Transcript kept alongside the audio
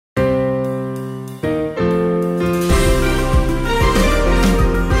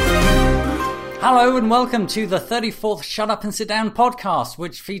Hello and welcome to the 34th Shut Up and Sit Down podcast,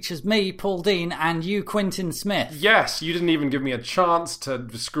 which features me, Paul Dean, and you, Quentin Smith. Yes, you didn't even give me a chance to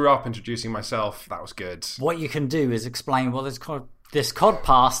screw up introducing myself. That was good. What you can do is explain what this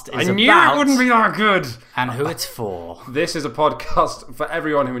codcast is about. I knew it wouldn't be that good! And who it's for. This is a podcast for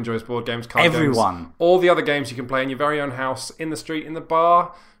everyone who enjoys board games, card games. All the other games you can play in your very own house, in the street, in the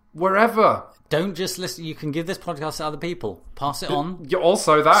bar, wherever. Don't just listen. You can give this podcast to other people. Pass it on. You're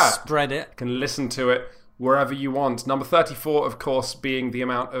also that. Spread it. You can listen to it wherever you want. Number 34, of course, being the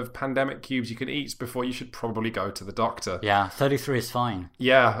amount of pandemic cubes you can eat before you should probably go to the doctor. Yeah, 33 is fine.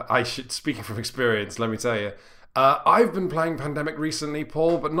 Yeah, I should. Speaking from experience, let me tell you. I've been playing Pandemic recently,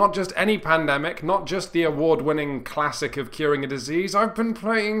 Paul, but not just any Pandemic, not just the award-winning classic of curing a disease. I've been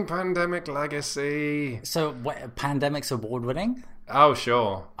playing Pandemic Legacy. So, Pandemic's award-winning? Oh,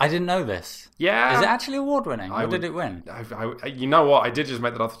 sure. I didn't know this. Yeah. Is it actually award-winning? What did it win? You know what? I did just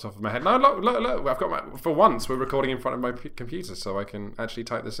make that off the top of my head. No, look. I've got for once, we're recording in front of my computer, so I can actually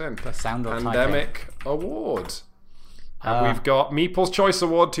type this in. The sound of Pandemic Award. We've got Meeple's Choice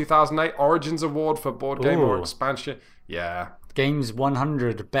Award 2008, Origins Award for Board Game or Expansion. Yeah. Games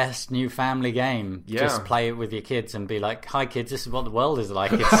 100 Best New Family Game. Yeah. Just play it with your kids and be like, hi kids, this is what the world is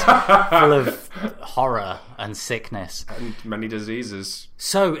like. It's full of horror and sickness. And many diseases.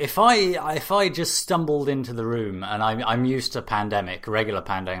 So if I just stumbled into the room and I'm used to Pandemic, regular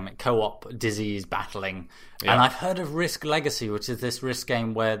Pandemic, co-op disease battling, and I've heard of Risk Legacy, which is this Risk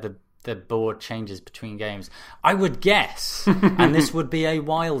game where the board changes between games. I would guess, and this would be a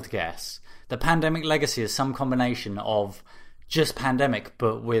wild guess, the Pandemic Legacy is some combination of just Pandemic,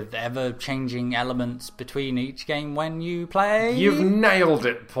 but with ever-changing elements between each game when you play. You've nailed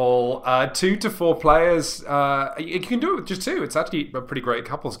it, Paul. 2 to 4 players. You can do it with just 2. It's actually a pretty great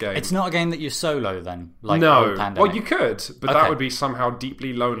couples game. It's not a game that you solo, then? Like no. Pandemic. Well, you could, but that would be somehow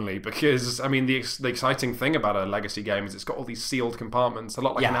deeply lonely because, I mean, the exciting thing about a Legacy game is it's got all these sealed compartments, a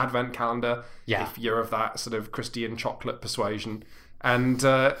lot like an advent calendar, if you're of that sort of Christian chocolate persuasion. And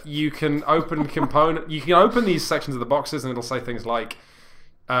you can open You can open these sections of the boxes, and it'll say things like,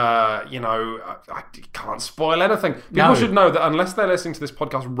 I can't spoil anything. People should know that unless they're listening to this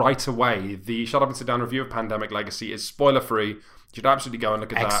podcast right away, the Shut Up and Sit Down review of Pandemic Legacy is spoiler-free. You should absolutely go and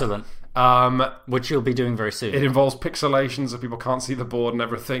look at that. Excellent. Which you'll be doing very soon. It involves pixelation, so people can't see the board and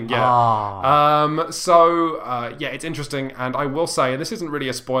everything. Yeah. It's interesting. And I will say, and this isn't really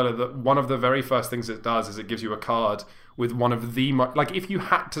a spoiler, that one of the very first things it does is it gives you a card with one of the... Like, if you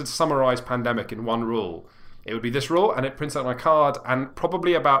had to summarize Pandemic in one rule, it would be this rule, and it prints out on a card, and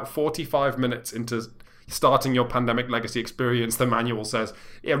probably about 45 minutes into starting your Pandemic Legacy experience, the manual says,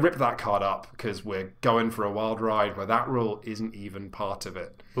 rip that card up, because we're going for a wild ride where that rule isn't even part of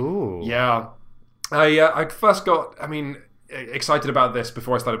it. Ooh. Yeah. I first got, excited about this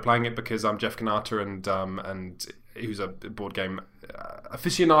before I started playing it because I'm Jeff Kanata and who's a board game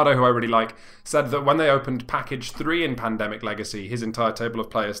aficionado who I really like, said that when they opened package 3 in Pandemic Legacy, his entire table of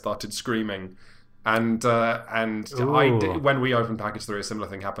players started screaming. And when we opened package 3, a similar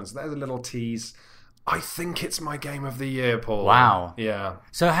thing happens. There's a little tease. I think it's my game of the year, Paul. Wow. Yeah.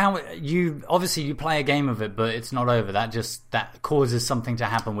 So how you play a game of it, but it's not over. That causes something to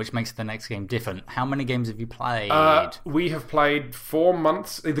happen, which makes the next game different. How many games have you played? We have played 4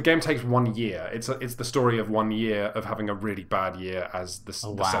 months. The game takes 1 year. It's the story of 1 year of having a really bad year as the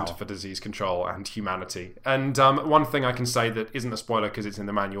Center for Disease Control and Humanity. And one thing I can say that isn't a spoiler because it's in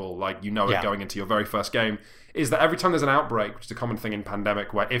the manual, it going into your very first game, is that every time there's an outbreak, which is a common thing in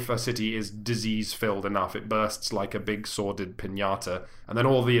Pandemic, where if a city is disease-filled enough, it bursts like a big sordid piñata, and then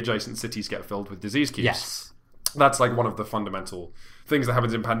all the adjacent cities get filled with disease cubes. Yes. That's one of the fundamental things that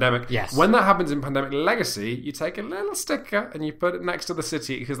happens in Pandemic. Yes. When that happens in Pandemic Legacy, you take a little sticker and you put it next to the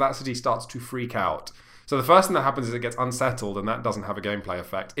city because that city starts to freak out. So the first thing that happens is it gets unsettled, and that doesn't have a gameplay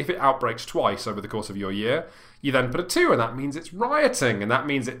effect. If it outbreaks twice over the course of your year, you then put a 2, and that means it's rioting, and that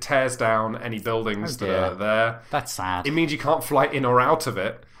means it tears down any buildings that are there. That's sad. It means you can't fly in or out of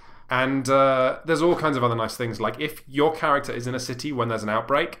it. And there's all kinds of other nice things. Like if your character is in a city when there's an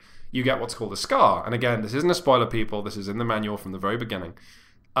outbreak, you get what's called a scar. And again, this isn't a spoiler, people. This is in the manual from the very beginning.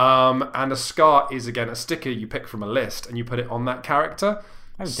 And a scar is, again, a sticker you pick from a list, and you put it on that character.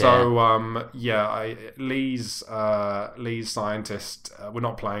 Oh, so, Lee's scientist, we're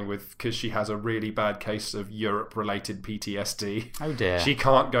not playing with because she has a really bad case of Europe-related PTSD. Oh, dear. She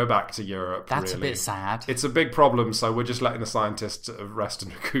can't go back to Europe, That's really. a bit sad. It's a big problem, so we're just letting the scientist rest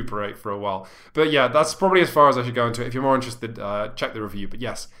and recuperate for a while. But yeah, that's probably as far as I should go into it. If you're more interested, check the review. But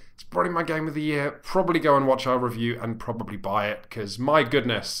yes, it's probably my game of the year. Probably go and watch our review and probably buy it because, my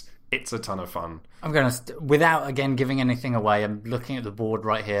goodness, it's a ton of fun. I'm going to, without again giving anything away, I'm looking at the board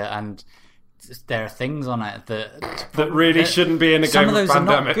right here, and there are things on it that really shouldn't be in a game of Pandemic. Some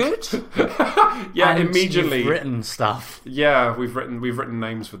of those are not good. Yeah, immediately you've written stuff. Yeah, we've written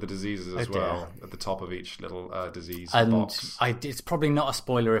names for the diseases as well at the top of each little disease box. It's probably not a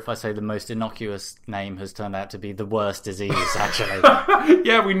spoiler if I say the most innocuous name has turned out to be the worst disease. Actually,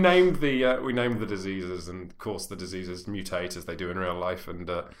 yeah, we named the diseases, and of course the diseases mutate as they do in real life, and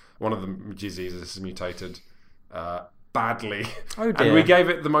one of the diseases is mutated badly. Oh dear. And we gave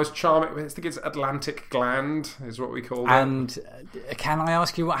it the most charming, I think it's Atlantic gland is what we called it. And can I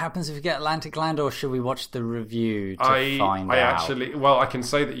ask you what happens if you get Atlantic gland, or should we watch the review to find out? Actually, well, I can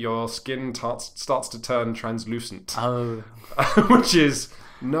say that your skin starts to turn translucent. Oh. Which is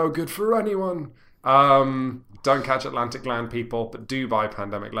no good for anyone. Don't catch Atlantic gland, people, but do buy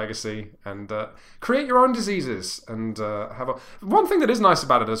Pandemic Legacy and create your own diseases. And one thing that is nice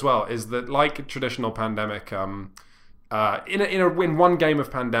about it as well is that, like traditional Pandemic, in one game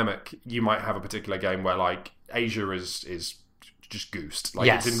of Pandemic, you might have a particular game where like Asia is just goosed, like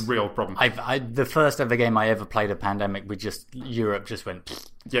it's in real problem. The first ever game I ever played of Pandemic, Europe just went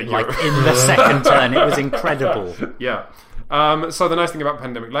like Europe. In the second turn. It was incredible. Yeah. So the nice thing about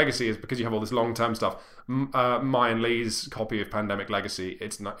Pandemic Legacy is because you have all this long-term stuff. My and Lee's copy of Pandemic Legacy,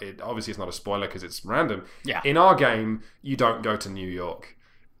 obviously it's not a spoiler because it's random. Yeah. In our game, you don't go to New York.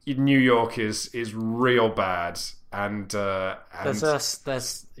 New York is real bad, and yep.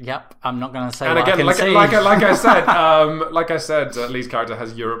 I'm not going to say. And what again, I can see. like I said, Lee's character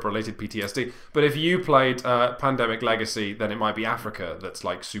has Europe-related PTSD. But if you played Pandemic Legacy, then it might be Africa that's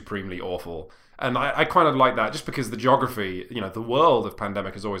like supremely awful. And I kind of like that, just because the geography, the world of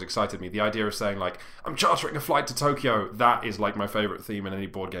Pandemic has always excited me. The idea of saying, like, I'm chartering a flight to Tokyo, that is like my favourite theme in any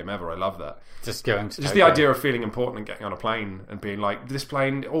board game ever. I love that. Just going to Just the idea of feeling important and getting on a plane and being like, this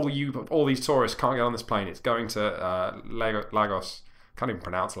plane, all these tourists can't get on this plane. It's going to Lagos. Can't even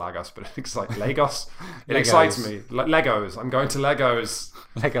pronounce Lagos, but it's like Lagos. It excites me. Legos. I'm going to Legos.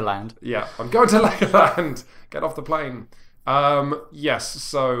 Legoland. Yeah, I'm going to Legoland. Get off the plane. Yes,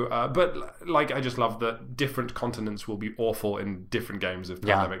 so but like I just love that different continents will be awful in different games of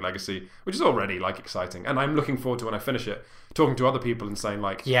Pandemic Legacy, which is already like exciting, and I'm looking forward to when I finish it talking to other people and saying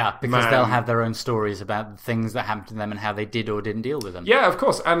like, because they'll have their own stories about the things that happened to them and how they did or didn't deal with them. Yeah, of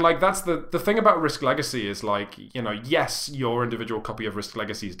course. And like that's the thing about Risk Legacy is like, yes, your individual copy of Risk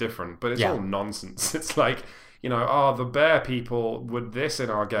Legacy is different, but it's all nonsense. It's like, the bear people would this in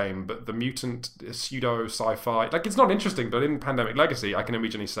our game, but the mutant pseudo sci-fi, like it's not interesting. But in Pandemic Legacy, I can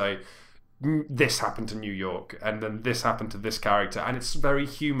immediately say this happened to New York, and then this happened to this character, and it's very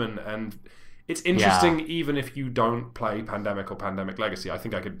human and it's interesting. Even if you don't play Pandemic or Pandemic Legacy, I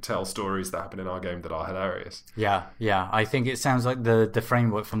think I could tell stories that happen in our game that are hilarious. Yeah. I think it sounds like the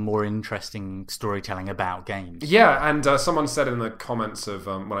framework for more interesting storytelling about games. Yeah, and someone said in the comments of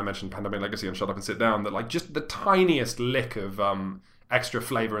when I mentioned Pandemic Legacy and Shut Up and Sit Down that like just the tiniest lick of extra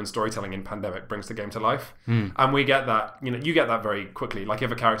flavor and storytelling in Pandemic brings the game to life. And we get that, you get that very quickly. Like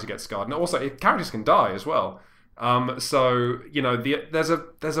if a character gets scarred, and also characters can die as well. So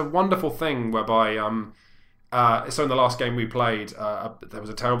there's a wonderful thing whereby so in the last game we played, there was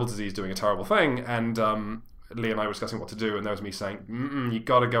a terrible disease doing a terrible thing, and Lee and I were discussing what to do, and there was me saying, you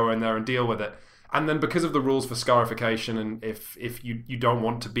got to go in there and deal with it. And then because of the rules for scarification, and if you don't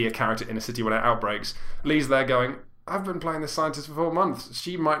want to be a character in a city when it outbreaks, Lee's there going, I've been playing this scientist for 4 months.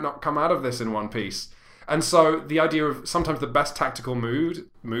 She might not come out of this in one piece. And so the idea of sometimes the best tactical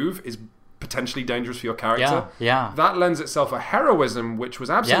move is potentially dangerous for your character. Yeah. That lends itself a heroism which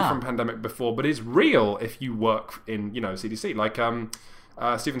was absent from Pandemic before, but is real if you work in CDC. Like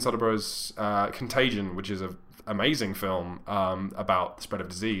Steven Soderbergh's Contagion, which is an amazing film about the spread of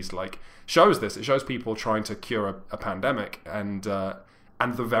disease, like shows this. It shows people trying to cure a pandemic and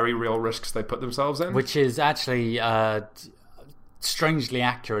the very real risks they put themselves in, which is actually strangely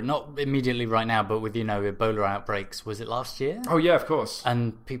accurate, not immediately right now, but with Ebola outbreaks. Was it last year? Oh yeah, of course.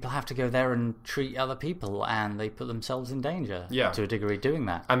 And people have to go there and treat other people, and they put themselves in danger to a degree doing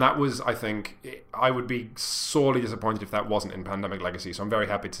that. And that was, I think, I would be sorely disappointed if that wasn't in Pandemic Legacy. So I'm very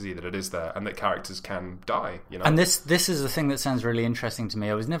happy to see that it is there and that characters can die. And this is the thing that sounds really interesting to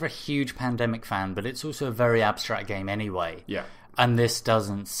me. I was never a huge Pandemic fan, but it's also a very abstract game anyway. Yeah. And this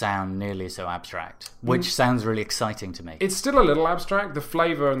doesn't sound nearly so abstract, which sounds really exciting to me. It's still a little abstract. The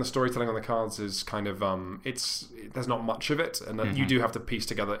flavour and the storytelling on the cards is kind of there's not much of it, and you do have to piece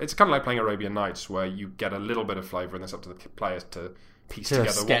together. It's kind of like playing Arabian Nights, where you get a little bit of flavour, and it's up to the players to piece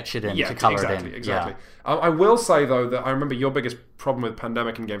together, sketch it in, to colour it in. Exactly. I will say though that I remember your biggest problem with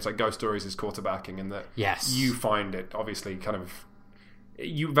Pandemic in games like Ghost Stories is quarterbacking, and that you find it obviously kind of.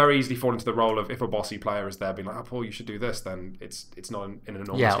 you very easily fall into the role of, if a bossy player is there being like, oh, Paul, you should do this, then it's not an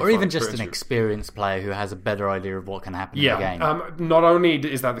enormously or even just an experience. experienced player who has a better idea of what can happen in the game. Not only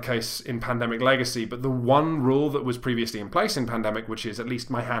is that the case in Pandemic Legacy, but the one rule that was previously in place in Pandemic, which is at least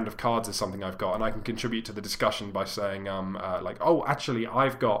my hand of cards is something I've got, and I can contribute to the discussion by saying, actually,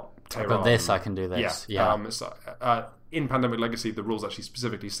 I've got Tehran. I've got this, I can do this. In Pandemic Legacy, the rules actually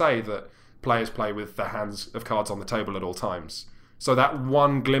specifically say that players play with their hands of cards on the table at all times. So that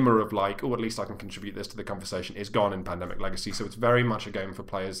one glimmer of at least I can contribute this to the conversation is gone in Pandemic Legacy. So it's very much a game for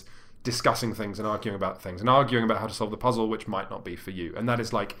players discussing things and arguing about things and arguing about how to solve the puzzle, which might not be for you. And that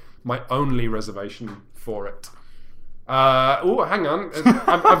is my only reservation for it. Hang on.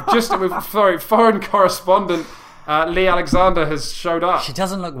 Foreign correspondent Lee Alexander has showed up. She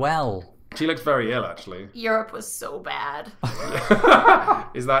doesn't look well. She looks very ill, actually. Europe was so bad.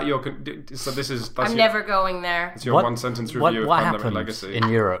 Is that your... So this is... I'm never going there. It's your one-sentence review of Pandemic Legacy. In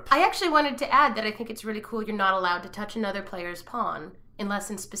Europe? I actually wanted to add that I think it's really cool you're not allowed to touch another player's pawn unless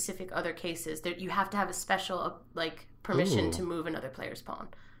in specific other cases. That you have to have a special, permission to move another player's pawn.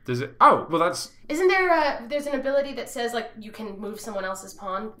 Does it? Oh, well, that's... Isn't there there's an ability that says, you can move someone else's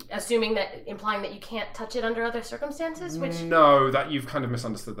pawn, implying that you can't touch it under other circumstances, which... No, that you've kind of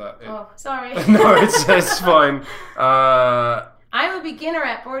misunderstood that. Oh, sorry. No, it's fine. I'm a beginner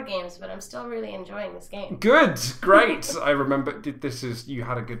at board games, but I'm still really enjoying this game. Good, great. I remember, you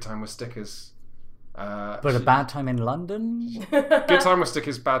had a good time with stickers. But a bad time in London? Good time with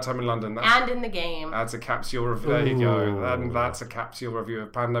stickers, bad time in London. And in the game. That's a capsule review. There you go. And that's a capsule review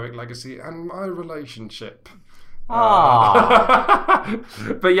of Pandemic Legacy and my relationship. But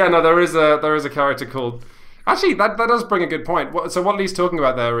yeah, no, there is a character called... Actually, that does bring a good point. So what Lee's talking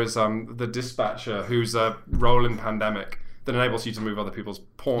about there is the dispatcher, who's a role in Pandemic that enables you to move other people's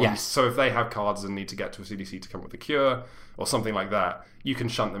pawns. Yes. So if they have cards and need to get to a CDC to come up with a cure or something like that, you can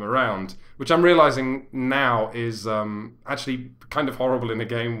shunt them around, which I'm realizing now is actually kind of horrible in a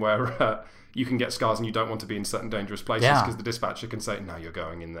game where you can get scars and you don't want to be in certain dangerous places because the dispatcher can say, no, you're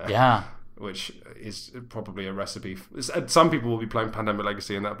going in there. Yeah. Which is probably a recipe. Some people will be playing Pandemic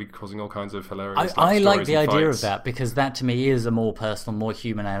Legacy and that'll be causing all kinds of hilarious I like the idea of that, because that to me is a more personal, more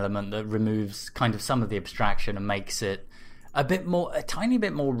human element that removes kind of some of the abstraction and makes it a tiny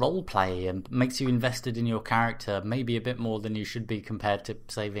bit more role play, and makes you invested in your character maybe a bit more than you should be compared to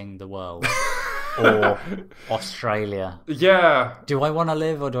saving the world or Australia. Yeah. Do I want to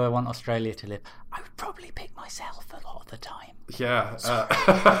live or do I want Australia to live? I would probably pick myself a lot of the time. Yeah.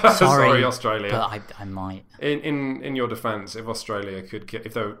 Sorry, Australia. But I might. In your defense, if Australia could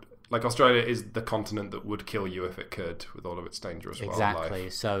Australia is the continent that would kill you if it could, with all of its dangerous wildlife. Exactly.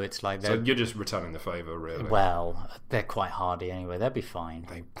 So it's like... So you're just returning the favour, really. Well, they're quite hardy anyway. They'll be fine.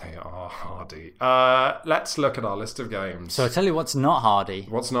 They are hardy. Let's look at our list of games. So I tell you what's not hardy.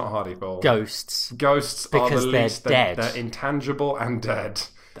 What's not hardy, Paul? Ghosts. Ghosts because are the they're least... dead. They're intangible and dead.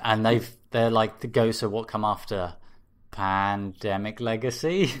 And they're like the ghosts of what come after Pandemic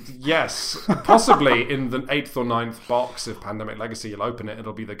Legacy. Yes, possibly in the 8th or 9th box of Pandemic Legacy, you'll open it,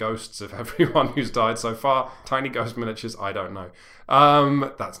 it'll be the ghosts of everyone who's died so far. Tiny ghost miniatures, I don't know.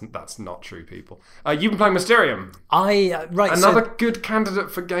 That's not true, people. You've been playing Mysterium. Another good candidate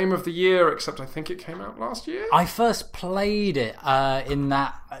for Game of the Year, except I think it came out last year. I first played it in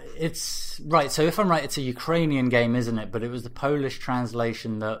that... It's... Right, so if I'm right, it's a Ukrainian game, isn't it? But it was the Polish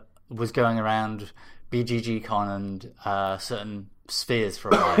translation that was going around... BGG Con and certain spheres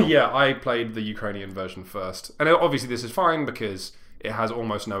for a while. Yeah, I played the Ukrainian version first. And obviously this is fine because it has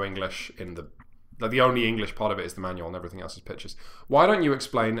almost no English in the only English part of it is the manual and everything else is pictures. Why don't you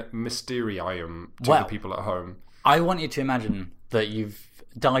explain Mysterium to the people at home? I want you to imagine that you've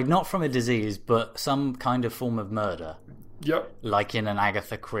died not from a disease, but some kind of form of murder. Yep. Like in an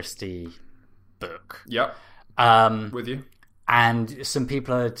Agatha Christie book. Yep. With you. And some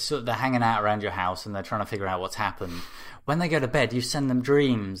people are they're hanging out around your house and they're trying to figure out what's happened. When they go to bed, you send them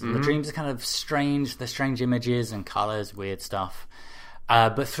dreams. And the dreams are kind of strange. They're strange images and colours, weird stuff.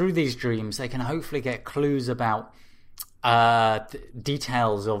 But through these dreams, they can hopefully get clues about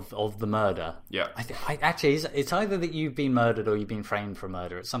details of the murder. Yeah. Actually, it's either that you've been murdered or you've been framed for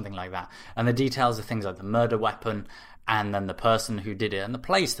murder. It's something like that. And the details are things like the murder weapon and then the person who did it and the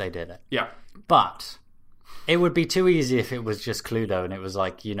place they did it. Yeah. But... it would be too easy if it was just Cluedo and it was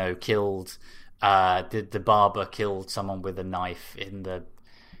like, killed... the barber killed someone with a knife in the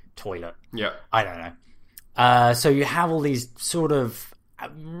toilet. Yeah. I don't know. So you have all these sort of... I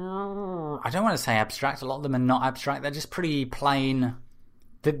don't want to say abstract. A lot of them are not abstract. They're just pretty plain.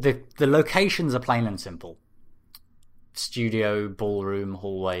 The locations are plain and simple. Studio, ballroom,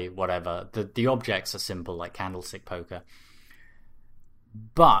 hallway, whatever. The objects are simple, like candlestick poker.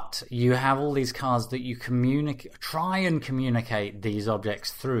 But you have all these cards that you try and communicate these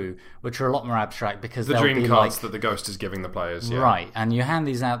objects through, which are a lot more abstract because the they'll dream be cards like, that the ghost is giving the players. Yeah. Right, and you hand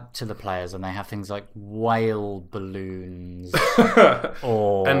these out to the players, and they have things like whale balloons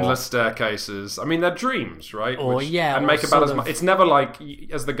or endless staircases. I mean, they're dreams, right? And make about as much. It's never like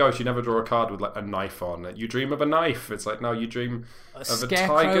as the ghost. You never draw a card with like a knife on it. You dream of a knife. It's like no, you dream of a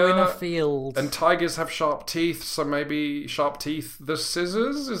tiger in a field, and tigers have sharp teeth. So maybe sharp teeth, the scissors.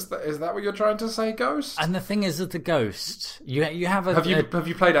 Is that what you're trying to say, Ghost? And the thing is that the Ghost, you have a... Have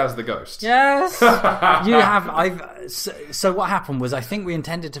you played as the Ghost? Yes! You have... So what happened was I think we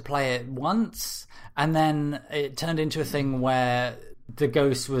intended to play it once, and then it turned into a thing where the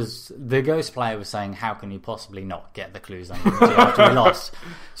Ghost player was saying, how can you possibly not get the clues after we lost?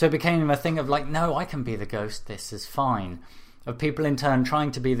 So it became a thing of like, no, I can be the Ghost, this is fine. Of people in turn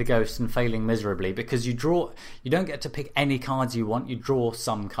trying to be the Ghost and failing miserably because you don't get to pick any cards you want, you draw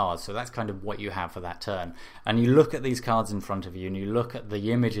some cards, so that's kind of what you have for that turn. And you look at these cards in front of you and you look at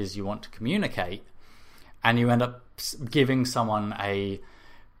the images you want to communicate, and you end up giving someone a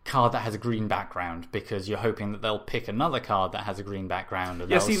card that has a green background because you're hoping that they'll pick another card that has a green background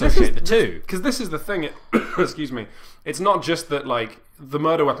and they'll associate the two. Because this is the thing, excuse me, it's not just that like the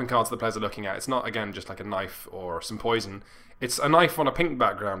murder weapon cards the players are looking at, it's not again just like a knife or some poison. It's a knife on a pink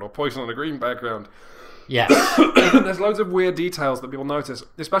background or poison on a green background. Yeah. There's loads of weird details that people notice,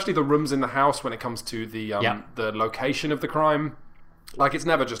 especially the rooms in the house when it comes to the location of the crime. Like, it's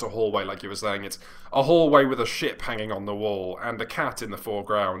never just a hallway, like you were saying. It's a hallway with a ship hanging on the wall and a cat in the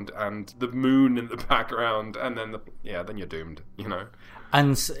foreground and the moon in the background, and then then you're doomed, you know.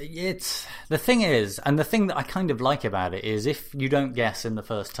 And it's the thing is, and the thing that I kind of like about it is, if you don't guess in the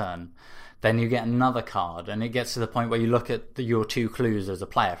first turn, then you get another card, and it gets to the point where you look at your two clues as a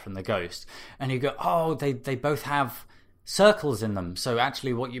player from the Ghost, and you go, oh, they both have circles in them, so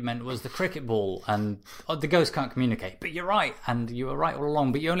actually what you meant was the cricket ball, and the Ghost can't communicate. But you're right, and you were right all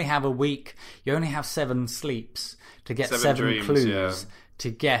along, but you only have a week, you only have 7 sleeps to get 7 dreams, clues to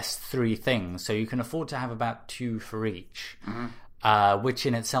guess 3 things, so you can afford to have about 2 for each. Mm-hmm. Which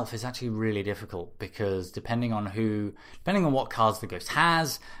in itself is actually really difficult because depending on what cards the Ghost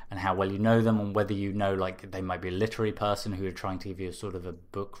has and how well you know them, and whether you know, like, they might be a literary person who are trying to give you a sort of a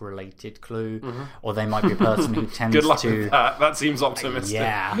book-related clue, or they might be a person who tends Good luck to... with that. That seems optimistic.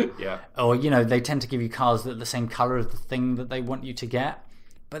 Yeah. Or, they tend to give you cards that are the same colour as the thing that they want you to get.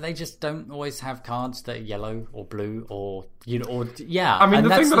 But they just don't always have cards that are yellow or blue or I mean, the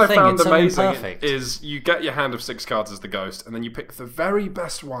thing that I found amazing is you get your hand of 6 cards as the Ghost, and then you pick the very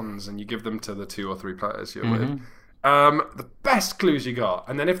best ones and you give them to the 2 or 3 players you're with. The best clues you got,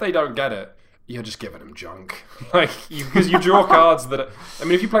 and then if they don't get it, you're just giving them junk. Because you draw cards that I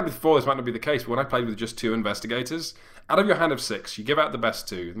mean, if you played with 4, this might not be the case, but when I played with just 2 investigators, out of your hand of 6, you give out the best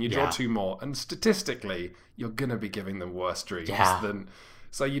 2, and you draw 2 more, and statistically, you're going to be giving them worse dreams than...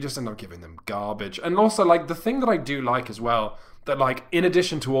 So you just end up giving them garbage. And also, like, the thing that I do like as well, that, like, in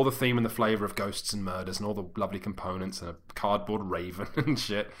addition to all the theme and the flavour of ghosts and murders and all the lovely components and a cardboard raven and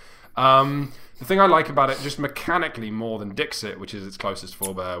shit, the thing I like about it just mechanically more than Dixit, which is its closest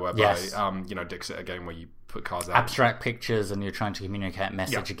forebear, whereby, Dixit, a game where you put cards out. Abstract pictures and you're trying to communicate a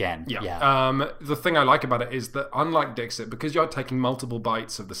message again. Yeah. The thing I like about it is that, unlike Dixit, because you're taking multiple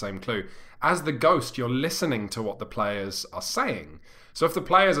bites of the same clue, as the Ghost, you're listening to what the players are saying. So if the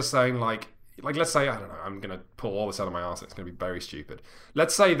players are saying, like let's say, I don't know, I'm going to pull all this out of my arse, it's going to be very stupid.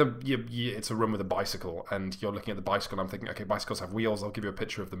 Let's say it's a room with a bicycle, and you're looking at the bicycle, and I'm thinking, okay, bicycles have wheels, I'll give you a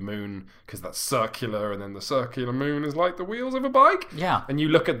picture of the moon, because that's circular, and then the circular moon is like the wheels of a bike. Yeah. And you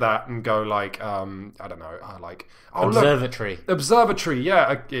look at that and go, like, I don't know, observatory. Observatory,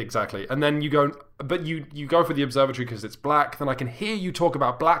 yeah, exactly. And then you go... But you go for the observatory because it's black, then I can hear you talk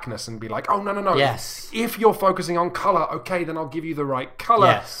about blackness and be like, oh, no. Yes. If you're focusing on colour, okay, then I'll give you the right colour.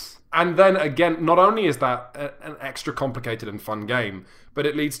 Yes. And then, again, not only is that an extra complicated and fun game, but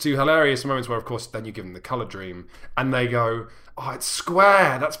it leads to hilarious moments where, of course, then you give them the colour dream, and they go, oh, it's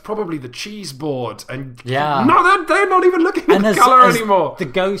square, that's probably the cheese board. And no, they're not even looking at the colour anymore. The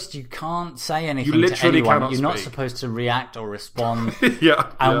Ghost, you can't say anything to anyone. You're not supposed to react or respond.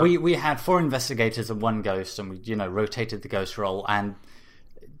 We had 4 investigators and 1 Ghost, and we rotated the Ghost roll, and...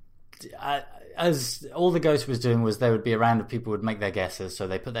 as all the Ghost was doing was there would be a round of people who would make their guesses, so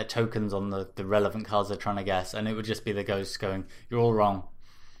they put their tokens on the relevant cards they're trying to guess, and it would just be the Ghost going, you're all wrong.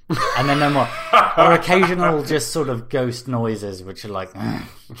 And then no more. Or occasional just sort of ghost noises, which are like...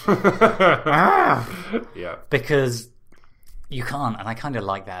 Yeah. Because you can't, and I kind of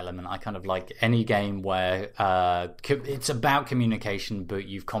like that element. I kind of like any game where it's about communication, but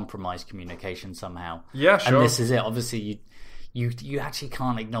you've compromised communication somehow. Yeah, sure. And this is it. Obviously, you actually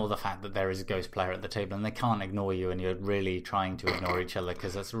can't ignore the fact that there is a ghost player at the table, and they can't ignore you, and you're really trying to ignore each other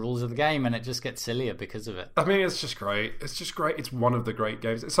because that's the rules of the game, and it just gets sillier because of it. I mean, it's just great. It's one of the great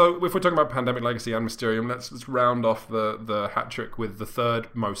games. So if we're talking about Pandemic Legacy and Mysterium, let's round off the hat trick with the third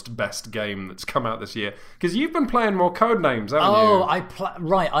most best game that's come out this year, because you've been playing more Codenames, haven't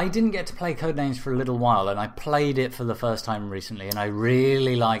you? I didn't get to play Codenames for a little while, and I played it for the first time recently, and I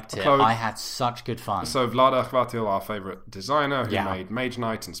really liked it. I had such good fun. So Vlaada Chvátil, our favourite designer, who made Mage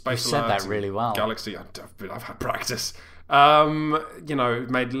Knight and Space Alert, said that really well. Galaxy. I've had practice.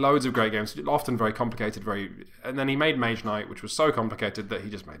 Made loads of great games, often very complicated, and then he made Mage Knight, which was so complicated that he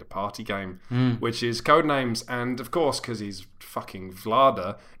just made a party game, which is Codenames, and of course, because he's fucking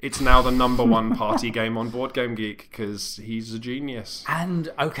Vlaada, it's now the number one party game on Board Game Geek, because he's a genius.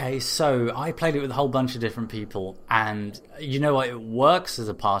 And, okay, so I played it with a whole bunch of different people, and you know what, it works as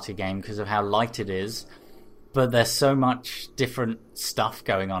a party game because of how light it is, but there's so much different stuff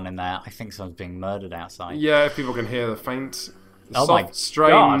going on in there. I think someone's being murdered outside. Yeah, if people can hear the faint soft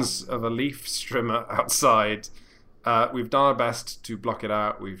strains of a leaf strimmer outside. We've done our best to block it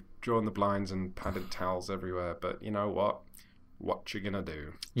out. We've drawn the blinds and padded towels everywhere. But you know what? What you gonna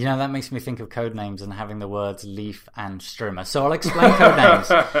do? You know, that makes me think of Codenames and having the words leaf and strimmer. So I'll explain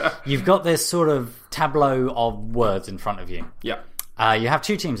Codenames. You've got this sort of tableau of words in front of you. Yeah. You have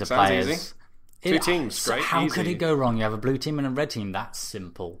two teams of players. Easy. Two teams, great. How could it go wrong? You have a blue team and a red team. That's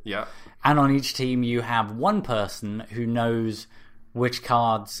simple. Yeah. And on each team, you have one person who knows which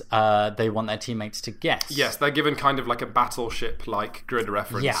cards they want their teammates to guess. Yes, they're given kind of like a battleship-like grid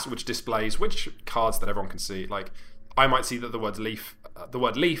reference, which displays which cards that everyone can see. Like, I might see that the word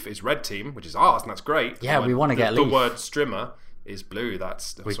leaf is red team, which is ours, and that's great. Yeah, we want to get leaf. The word strimmer is blue.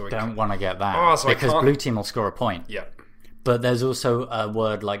 We don't want to get that because blue team will score a point. Yeah. But there's also a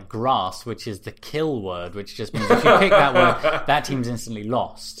word like grass, which is the kill word, which just means if you pick that word, that team's instantly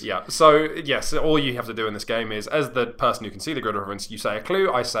lost. Yeah. So, yes, all you have to do in this game is, as the person who can see the grid reference, you say a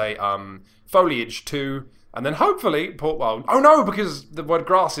clue. I say foliage 2, and then hopefully because the word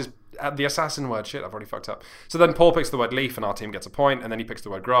grass is the assassin word. Shit, I've already fucked up. So then Paul picks the word leaf and our team gets a point, and then he picks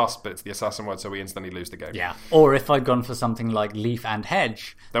the word grass, but it's the assassin word, so we instantly lose the game. Yeah. Or if I'd gone for something like leaf and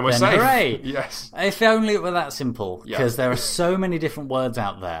hedge, then we're safe. Hooray. Yes. If only it were that simple, because there are so many different words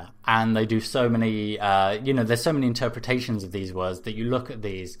out there, and they do so many, there's so many interpretations of these words that you look at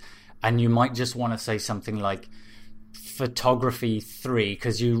these, and you might just want to say something like photography 3,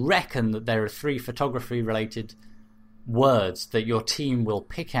 because you reckon that there are 3 photography-related words that your team will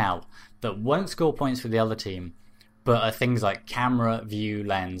pick out that won't score points for the other team, but are things like camera, view,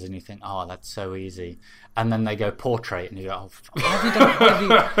 lens, and you think, oh, that's so easy. And then they go portrait, and you go, oh, have you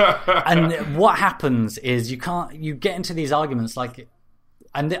done? And what happens is you get into these arguments like,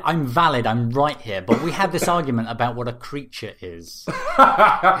 and I'm valid, I'm right here, but we had this argument about what a creature is.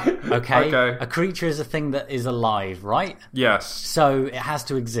 Okay? A creature is a thing that is alive, right? Yes. So it has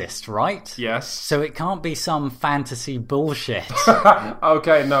to exist, right? Yes. So it can't be some fantasy bullshit.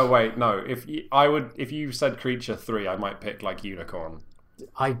 Okay, no. If you said creature 3, I might pick like unicorn.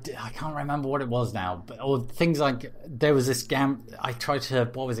 I can't remember what it was now, or things like there was this I tried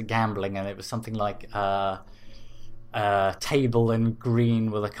to gambling, and it was something like table and green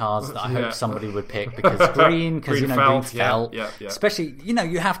were the cards that I hope somebody would pick, because green green felt. Yeah. Especially,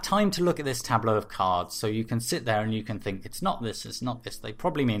 you have time to look at this tableau of cards, so you can sit there and you can think, it's not this, they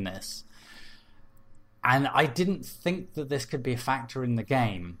probably mean this. And I didn't think that this could be a factor in the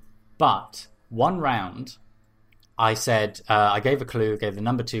game, but one round I said, I gave a clue, gave the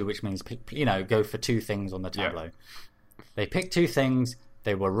number 2, which means, go for 2 things on the tableau. Yeah. They picked 2 things,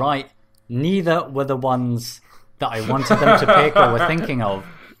 they were right, neither were the ones that I wanted them to pick or were thinking of,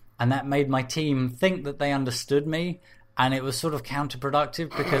 and that made my team think that they understood me, and it was sort of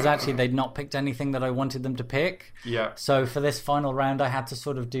counterproductive because actually they'd not picked anything that I wanted them to pick. Yeah. So for this final round I had to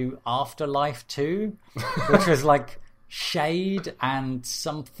sort of do Afterlife 2, which was like Shade and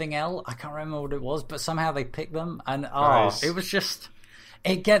something else. I can't remember what it was, but somehow they picked them, and nice. It was just,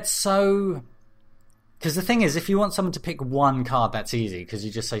 it gets so... Because the thing is, if you want someone to pick one card, that's easy, because you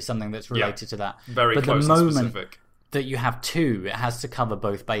just say something that's related to that. Very but close the moment and specific. That you have 2, it has to cover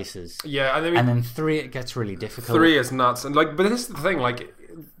both bases. Yeah, and then 3, it gets really difficult. 3 is nuts, and but this is the thing. Like,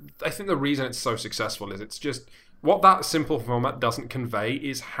 I think the reason it's so successful is it's just what that simple format doesn't convey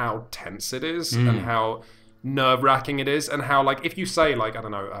is how tense it is and how nerve-wracking it is, and how, like, if you say, like, I don't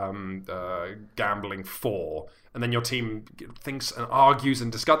know, gambling 4. And then your team thinks and argues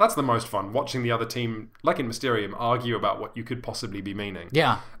and discuss. That's the most fun, watching the other team, like in Mysterium, argue about what you could possibly be meaning.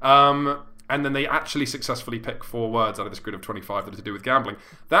 Yeah. And then they actually successfully pick 4 words out of this grid of 25 that are to do with gambling.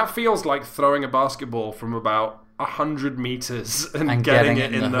 That feels like throwing a basketball from about 100 meters and getting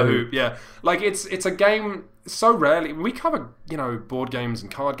it in the hoop. Yeah, like it's a game so rarely. We cover board games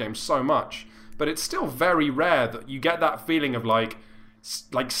and card games so much, but it's still very rare that you get that feeling of like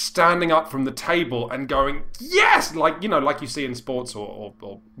standing up from the table and going yes, like you see in sports or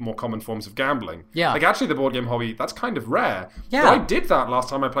more common forms of gambling. Yeah, like actually the board game hobby, that's kind of rare. Yeah, but I did that last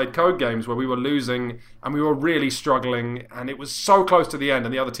time I played code games where we were losing and we were really struggling and it was so close to the end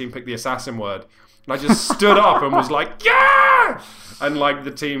and the other team picked the assassin word and I just stood up and was like yeah, and like the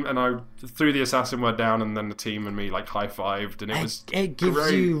team and I threw the assassin word down and then the team and me like high-fived and it gives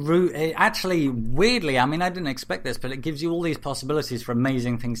great. You actually weirdly, I mean I didn't expect this, but it gives you all these possibilities for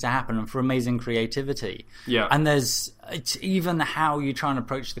amazing things to happen and for amazing creativity. Yeah, and it's even how you try and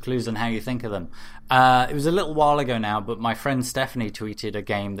approach the clues and how you think of them. It was a little while ago now, but my friend Stephanie tweeted a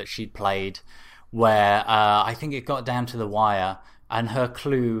game that she'd played where I think it got down to the wire and her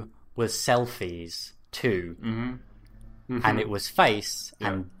clue was selfies too. And it was face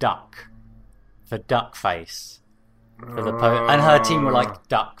and duck for duck face for the and her team were like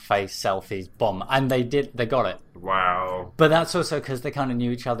duck face selfies bomb, and they got it. Wow! But that's also because they kind of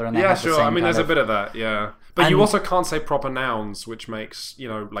knew each other and they had sure. I mean, there's a bit of that, yeah. But you also can't say proper nouns, which makes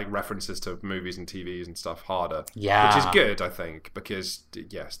like references to movies and TVs and stuff harder. Yeah, which is good, I think, because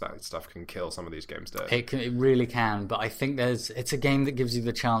yes, that stuff can kill some of these games. It really can. But I think it's a game that gives you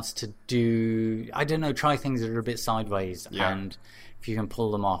the chance to do try things that are a bit sideways, and if you can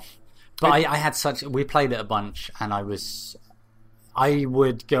pull them off. But we played it a bunch, and I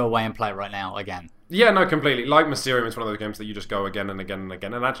would go away and play it right now again. Yeah, no, completely. Like Mysterium, it's one of those games that you just go again and again and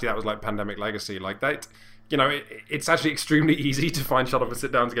again. And actually, that was like Pandemic Legacy. Like that, it's actually extremely easy to find shut up and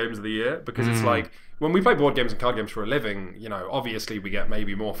sit downs games of the year because it's like when we play board games and card games for a living. Obviously we get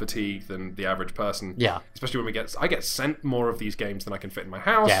maybe more fatigue than the average person. Yeah, especially when I get sent more of these games than I can fit in my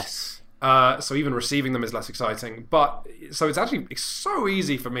house. Yes. So even receiving them is less exciting. But so it's so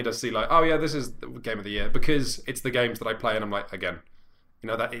easy for me to see like, oh yeah, this is the game of the year because it's the games that I play and I'm like, again,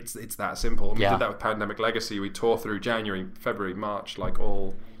 that it's that simple. And we did that with Pandemic Legacy. We tore through January, February, March, like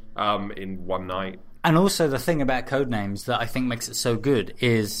all in one night. And also the thing about Codenames that I think makes it so good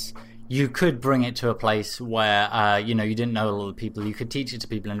is you could bring it to a place where you didn't know a lot of people. You could teach it to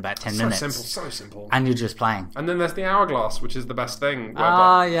people in about 10 minutes. So simple. And you're just playing. And then there's the hourglass, which is the best thing.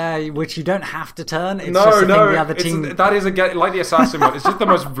 Which you don't have to turn. It's just the other team. That is like the assassin one. It's just the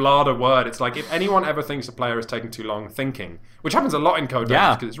most Vlada word. It's like if anyone ever thinks a player is taking too long thinking, which happens a lot in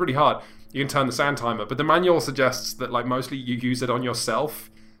Codenames because it's really hard. You can turn the sound timer, but the manual suggests that like mostly you use it on yourself,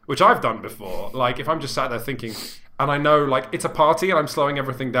 which I've done before. Like if I'm just sat there thinking. And I know, like, it's a party and I'm slowing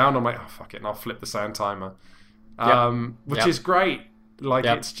everything down. I'm like, oh, fuck it, and I'll flip the sound timer. Which is great. Like,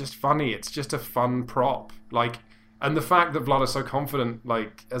 it's just funny. It's just a fun prop. Like, and the fact that Vlad is so confident,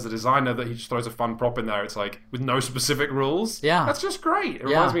 like, as a designer, that he just throws a fun prop in there, it's like, with no specific rules. Yeah. That's just great. It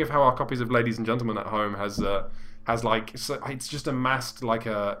reminds me of how our copies of Ladies and Gentlemen at Home has like, it's just amassed, like,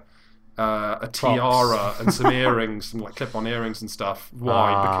 a tiara and some earrings, some, like, clip-on earrings and stuff.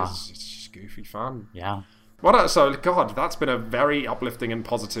 Why? Because it's just goofy fun. Yeah. So, God, that's been a very uplifting and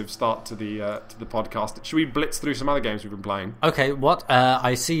positive start to the podcast. Should we blitz through some other games we've been playing? Okay, what?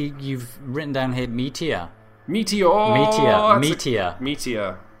 I see you've written down here Meteor. Meteor.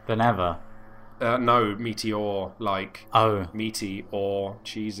 Than ever. No, Meteor, like meaty or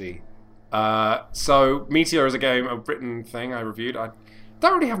cheesy. So, Meteor is a written thing I reviewed. I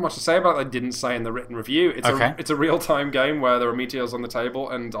don't really have much to say about it I didn't say in the written review. It's a real-time game where there are meteors on the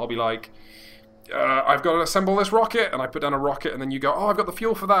table, and I'll be like... I've got to assemble this rocket, and I put down a rocket, and then you go, oh, I've got the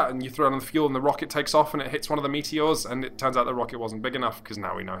fuel for that, and you throw down the fuel, and the rocket takes off, and it hits one of the meteors, and it turns out the rocket wasn't big enough, because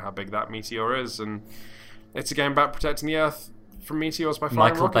now we know how big that meteor is, and it's a game about protecting the Earth from meteors by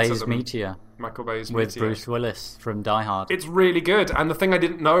flying rockets at them. Michael Bay's Meteor. With Bruce Willis from Die Hard. It's really good, and the thing I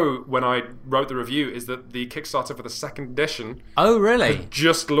didn't know when I wrote the review is that the Kickstarter for the second edition... Oh, really? ...had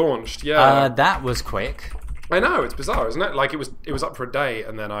just launched, yeah. That was quick. I know, it's bizarre, isn't it? Like, it was up for a day,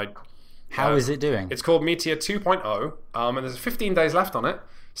 and then How is it doing? It's called Meteor 2.0, and there's 15 days left on it.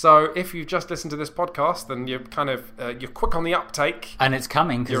 So if you've just listened to this podcast, then you're kind of you're quick on the uptake. And it's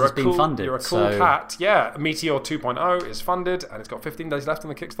coming because it's been funded. You're a cool cat. Yeah, Meteor 2.0 is funded, and it's got 15 days left on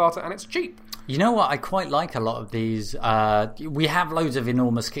the Kickstarter, and it's cheap. You know what? I quite like a lot of these. We have loads of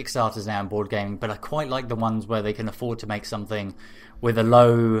enormous Kickstarters now in board gaming, but I quite like the ones where they can afford to make something with a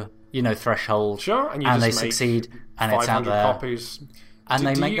low, threshold. Sure, and they succeed, and it's out there. Copies. And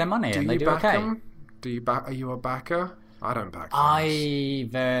they make their money, and they do okay. Them? Are you a backer? I don't back things. I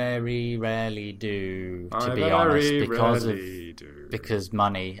very rarely do, to be honest, because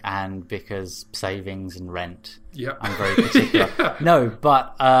money and because savings and rent. Yeah, I'm very particular. No,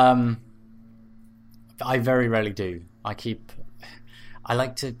 but I very rarely do. I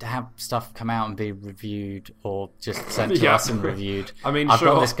like to have stuff come out and be reviewed or just sent to us and reviewed. I mean, I've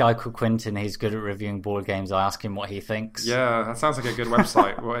got this guy called Quentin. He's good at reviewing board games. I ask him what he thinks. Yeah, that sounds like a good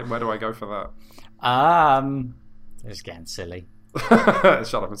website. Where do I go for that? It's getting silly.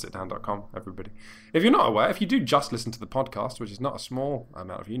 ShutUpAndSitDown.com, everybody. If you're not aware, if you do just listen to the podcast, which is not a small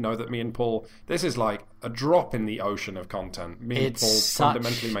amount of you, know that me and Paul, this is like a drop in the ocean of content. Me and Paul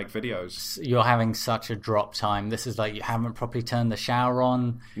fundamentally make videos. You're having such a drop time. This is like you haven't properly turned the shower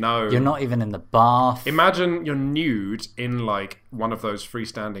on. No. You're not even in the bath. Imagine you're nude in like one of those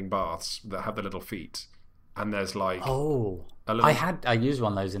freestanding baths that have the little feet. And there's like... I used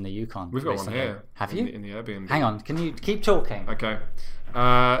one of those in the Yukon. We've got one here. Have you? In the Airbnb. Hang on, can you keep talking? Okay.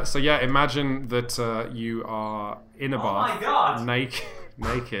 So yeah, imagine that you are in a bath,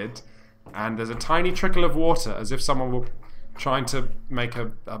 naked, and there's a tiny trickle of water, as if someone were trying to make a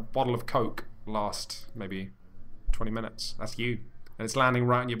bottle of Coke last maybe 20 minutes. That's you. And it's landing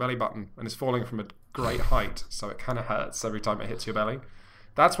right on your belly button, and it's falling from a great height, so it kind of hurts every time it hits your belly.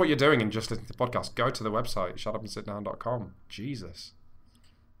 That's what you're doing in just listening to the podcast. Go to the website, ShutUpAndSitDown.com. Jesus.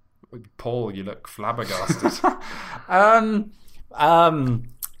 Paul, you look flabbergasted. I'm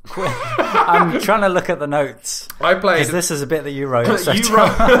trying to look at the notes. I played because this is a bit that you wrote.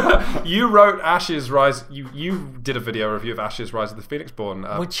 You wrote Ashes Rise. You did a video review of Ashes Rise of the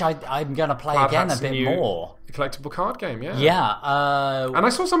Phoenixborn, which I'm going to play again a bit more. Collectible card game, yeah. Yeah. And I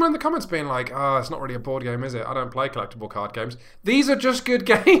saw someone in the comments being like, it's not really a board game, is it? I don't play collectible card games. These are just good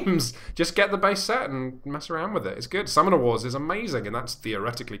games. Just get the base set and mess around with it. It's good. Summoner Wars is amazing, and that's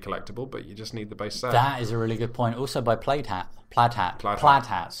theoretically collectible, but you just need the base set. That is a really good point. Also by Plaid Hat,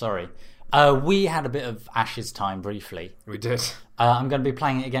 sorry. We had a bit of Ashes time briefly. We did. I'm going to be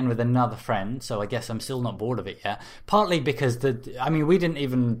playing it again with another friend, so I guess I'm still not bored of it yet. Partly because we didn't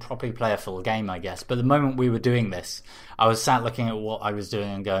even properly play a full game, I guess. But the moment we were doing this, I was sat looking at what I was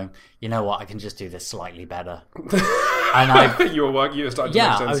doing and going, you know what, I can just do this slightly better. And you were starting to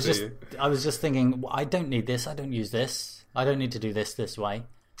make sense to you. I was just thinking, I don't need this. I don't use this. I don't need to do this way.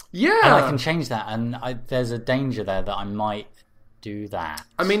 Yeah, and I can change that. And there's a danger there that I might do that.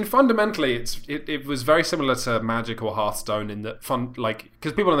 I mean, fundamentally, it was very similar to Magic or Hearthstone in that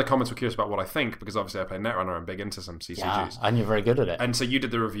because people in the comments were curious about what I think, because obviously I play Netrunner and I'm big into some CCGs. Yeah, and you're very good at it. And so you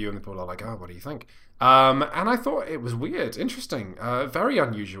did the review and the people are like, what do you think? And I thought it was weird, interesting, very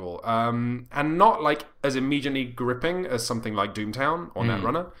unusual, and not like as immediately gripping as something like Doomtown or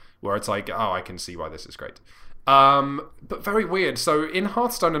Netrunner, where it's like, I can see why this is great. But very weird. So in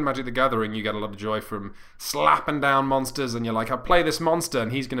Hearthstone and Magic the Gathering, you get a lot of joy from slapping down monsters, and you're like, I play this monster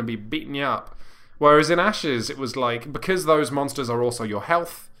and he's going to be beating you up. Whereas in Ashes, it was like, because those monsters are also your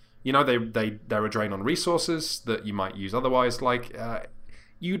health, you know, they're a drain on resources that you might use otherwise,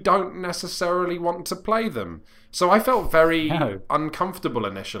 you don't necessarily want to play them. So I felt very uncomfortable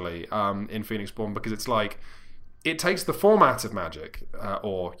initially in Phoenixborn, because it's like, it takes the format of Magic,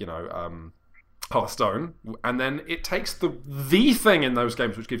 Hearthstone, and then it takes the thing in those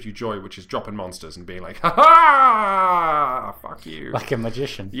games which gives you joy, which is dropping monsters and being like, ha, fuck you, like a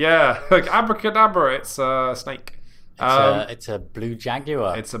magician. Yeah, like abracadabra. It's a snake. It's a blue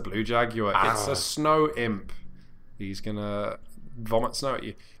jaguar. It's a blue jaguar. It's a snow imp. He's gonna vomit snow at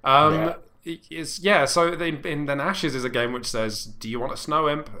you. So then Ashes is a game which says, do you want a snow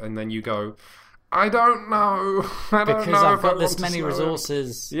imp? And then you go, I don't know. Because I've got this many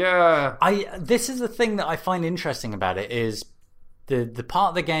resources. Yeah. This is the thing that I find interesting about it, is the part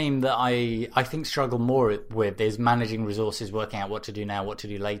of the game that I think struggle more with is managing resources, working out what to do now, what to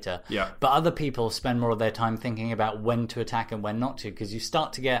do later. Yeah. But other people spend more of their time thinking about when to attack and when not to, because you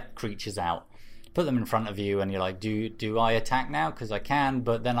start to get creatures out, put them in front of you, and you're like, do I attack now? Because I can,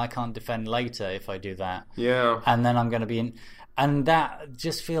 but then I can't defend later if I do that. Yeah. And then I'm going to be in... And that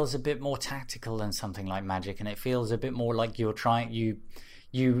just feels a bit more tactical than something like Magic, and it feels a bit more like you're trying. You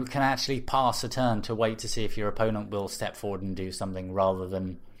can actually pass a turn to wait to see if your opponent will step forward and do something, rather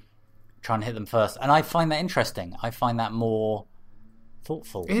than trying to hit them first. And I find that interesting. I find that more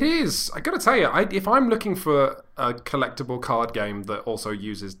thoughtful. It is. I got to tell you, if I'm looking for a collectible card game that also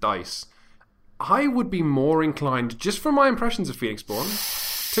uses dice, I would be more inclined, just from my impressions of Phoenixborn,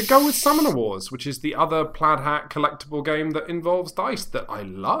 to go with Summoner Wars, which is the other Plaid Hat collectible game that involves dice that I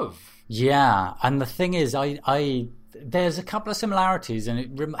love. Yeah, and the thing is, there's a couple of similarities,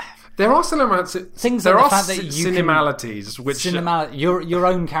 and there are similarities. There are cinemalities, which your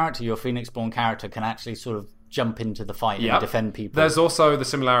own character, your Phoenixborn character, can actually sort of jump into the fight and defend people. There's also the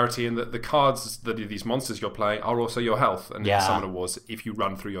similarity in that the cards that these monsters you're playing are also your health, and in Summoner Wars, if you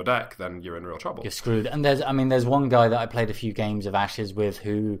run through your deck, then you're in real trouble. You're screwed. And there's one guy that I played a few games of Ashes with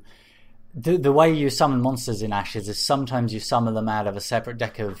who the way you summon monsters in Ashes is sometimes you summon them out of a separate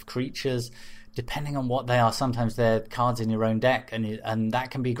deck of creatures. Depending on what they are, sometimes they're cards in your own deck, and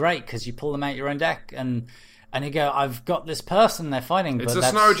that can be great because you pull them out your own deck and you go, I've got this person they're fighting. It's a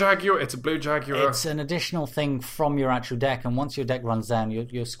snow jaguar, it's a blue jaguar. It's an additional thing from your actual deck, and once your deck runs down,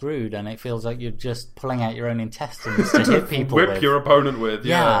 you're screwed, and it feels like you're just pulling out your own intestines to hit people whip your opponent with.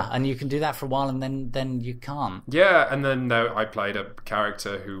 Yeah, and you can do that for a while, and then you can't. Yeah, and then I played a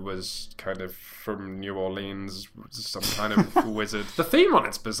character who was kind of from New Orleans, some kind of wizard. The theme on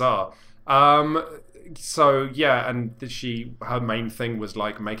it's bizarre. So yeah, and her main thing was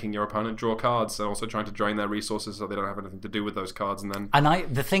like making your opponent draw cards, and also trying to drain their resources so they don't have anything to do with those cards. And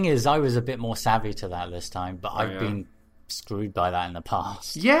the thing is, I was a bit more savvy to that this time, but I've been screwed by that in the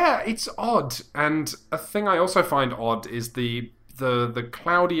past. Yeah, it's odd. And a thing I also find odd is the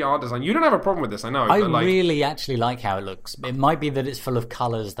cloudy art design. You don't have a problem with this, I know. I really actually like how it looks. It might be that it's full of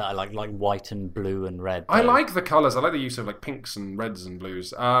colours that I like white and blue and red. I like the colours. I like the use of like pinks and reds and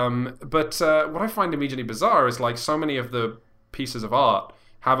blues. But what I find immediately bizarre is like so many of the pieces of art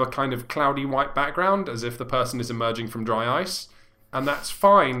have a kind of cloudy white background, as if the person is emerging from dry ice. And that's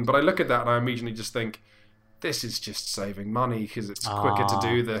fine, but I look at that and I immediately just think, this is just saving money because it's quicker to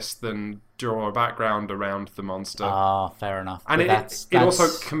do this than draw a background around the monster. Fair enough. And it also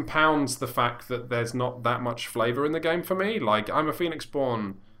compounds the fact that there's not that much flavour in the game for me. Like, I'm a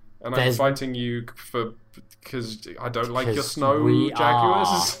Phoenixborn, and I'm fighting you because I don't like your snow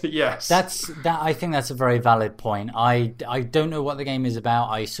jaguars. Yes. I think that's a very valid point. I don't know what the game is about.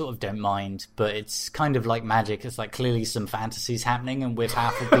 I sort of don't mind, but it's kind of like Magic. It's like clearly some fantasies happening, and with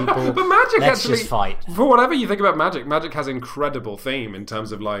half the people, but Magic let's actually just fight. For whatever you think about Magic, Magic has incredible theme in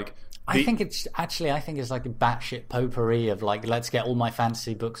terms of like. I think it's like a batshit potpourri of like, let's get all my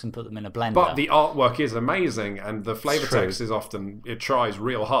fantasy books and put them in a blender. But the artwork is amazing, and the flavor text is often, it tries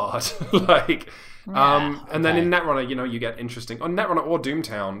real hard. Like, and then in Netrunner, you get interesting on Netrunner or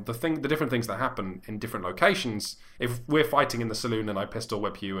Doomtown. The different things that happen in different locations. If we're fighting in the saloon and I pistol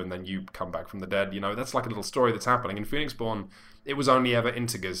whip you, and then you come back from the dead, that's like a little story that's happening. In Phoenixborn, it was only ever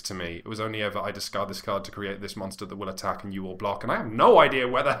integers to me. It was only ever I discard this card to create this monster that will attack and you will block. And I have no idea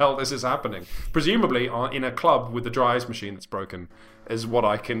where the hell this is happening. Presumably in a club with the dry ice machine that's broken is what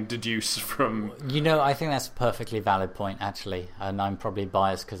I can deduce from... I think that's a perfectly valid point, actually. And I'm probably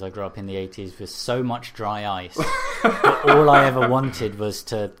biased because I grew up in the 80s with so much dry ice. But all I ever wanted was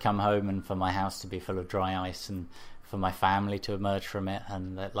to come home and for my house to be full of dry ice and for my family to emerge from it,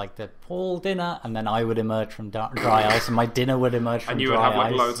 and like the Paul dinner, and then I would emerge from dry ice, and my dinner would emerge from dry ice. And you would have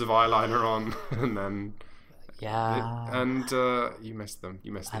like loads of eyeliner on, and then you missed them.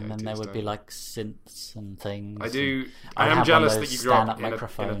 You missed the 80s. And then there would be like synths and things. I am jealous that you grew up in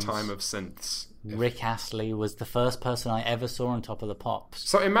a time of synths. Rick Astley was the first person I ever saw on Top of the Pops.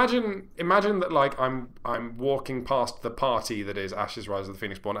 So imagine that like I'm walking past the party that is Ashes Rise of the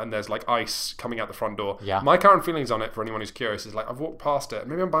Phoenixborn, and there's like ice coming out the front door. Yeah. My current feelings on it, for anyone who's curious, is like I've walked past it.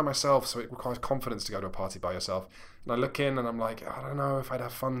 Maybe I'm by myself, so it requires confidence to go to a party by yourself. And I look in and I'm like, I don't know if I'd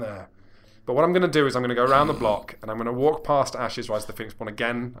have fun there. But what I'm going to do is I'm going to go around the block and I'm going to walk past Ashes Rise of the Phoenixborn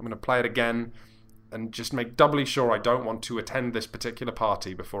again. I'm going to play it again. And just make doubly sure I don't want to attend this particular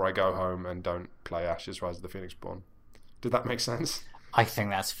party before I go home and don't play Ashes Rise of the Phoenixborn. Did that make sense? I think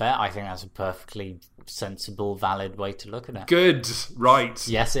that's fair. I think that's a perfectly sensible, valid way to look at it. Good. Right.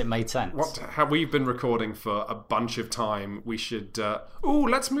 Yes, it made sense. We've been recording for a bunch of time. We should...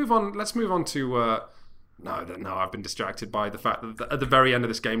 let's move on to... No, I've been distracted by the fact that at the very end of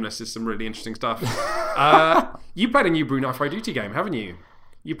this game list is some really interesting stuff. You played a new Brunei Fry Duty game, haven't you?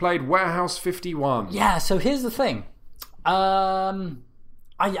 You played Warehouse 51. Yeah, so here's the thing.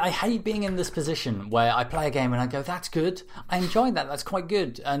 I hate being in this position where I play a game and I go, that's good. I enjoyed that. That's quite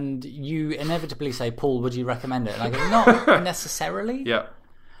good. And you inevitably say, Paul, would you recommend it? And I go, not necessarily. Yeah.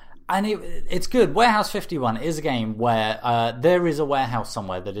 And it's good. Warehouse 51 is a game where there is a warehouse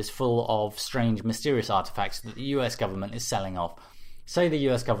somewhere that is full of strange, mysterious artifacts that the US government is selling off. Say the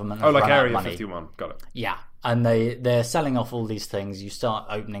US government has run out Area money. 51. Got it. Yeah. And they're selling off all these things. You start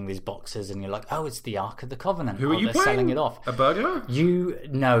opening these boxes, and you're like, "Oh, it's the Ark of the Covenant." Who are you they're playing? Selling it off. A burglar?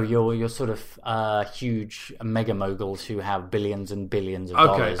 You're sort of huge mega moguls who have billions and billions of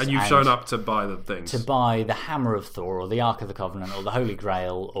dollars. Okay, and you've shown up to buy the things. To buy the Hammer of Thor, or the Ark of the Covenant, or the Holy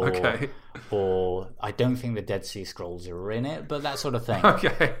Grail, or I don't think the Dead Sea Scrolls are in it, but that sort of thing.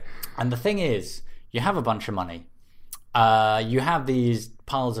 Okay. And the thing is, you have a bunch of money. You have these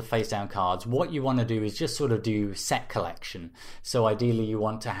piles of face down cards. What you want to do is just sort of do set collection. So ideally you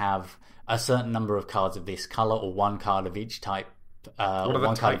want to have a certain number of cards of this color, or one card of each type, or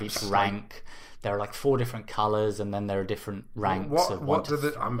one card of each rank. there are like 4 different colors, and then there are different ranks.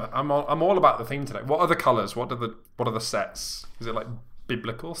 I'm all about the theme today. What are the colors? What are the sets? Is it like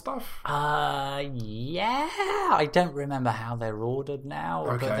biblical stuff? Yeah, I don't remember how they're ordered now.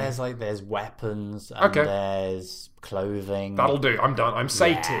 Okay. But there's weapons and there's clothing. That'll do. I'm done. I'm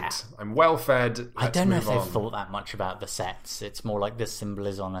sated. Yeah. I'm well fed. I don't know if they've thought that much about the sets. It's more like this symbol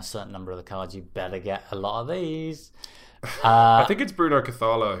is on a certain number of the cards. You better get a lot of these. I think it's Bruno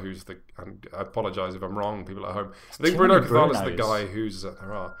Cathala who's the. And I apologise if I'm wrong, people at home. I think Bruno Cathala is the guy who's.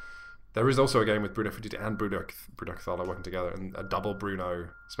 There is also a game with Bruno Fertitta and Bruno Cathala working together, and a double Bruno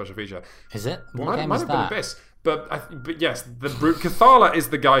special feature. Is it? What game is that? Might have been Abyss. But yes, Cathala is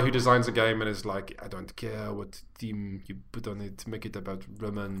the guy who designs a game and is like, I don't care what theme you put on it, make it about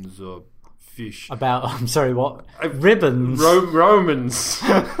Romans or fish. I'm sorry, what? Ribbons? Romans.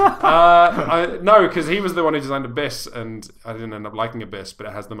 No, because he was the one who designed Abyss, and I didn't end up liking Abyss, but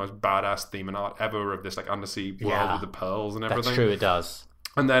it has the most badass theme and art ever of this like undersea world with the pearls and everything. That's true, it does.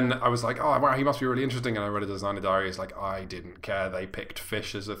 And then I was like, oh, wow, he must be really interesting. And I read a designer diary. It's like, I didn't care. They picked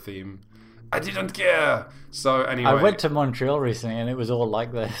fish as a theme. I didn't care. So anyway. I went to Montreal recently and it was all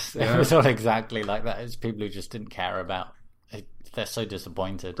like this. Yeah. It was all exactly like that. It's people who just didn't care about it. They're so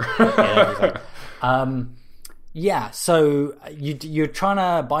disappointed. So you're trying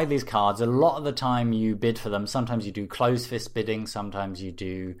to buy these cards. A lot of the time you bid for them. Sometimes you do closed fist bidding. Sometimes you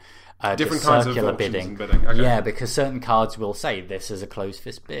do... different kinds of circular bidding. Okay. Yeah, because certain cards will say this is a closed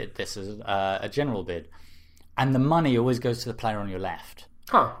fist bid, this is a general bid, and the money always goes to the player on your left.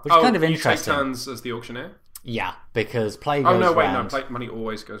 Which is kind of interesting. You take turns as the auctioneer. Yeah, because play goes round. Money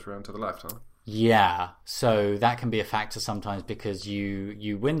always goes round to the left, huh? Yeah, so that can be a factor sometimes because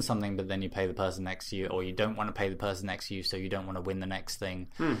you win something, but then you pay the person next to you, or you don't want to pay the person next to you, so you don't want to win the next thing.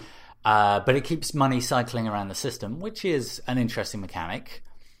 But it keeps money cycling around the system, which is an interesting mechanic.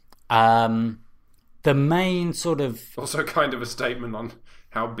 The main sort of... Also kind of a statement on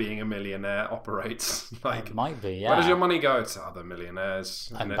how being a millionaire operates. Like, it might be, yeah. Where does your money go? To other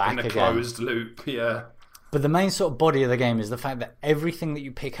millionaires. And in back a closed loop, yeah. But the main sort of body of the game is the fact that everything that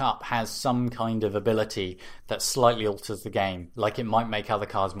you pick up has some kind of ability that slightly alters the game. Like it might make other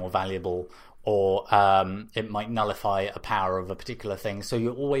cards more valuable, or it might nullify a power of a particular thing. So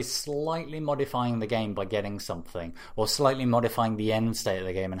you're always slightly modifying the game by getting something, or slightly modifying the end state of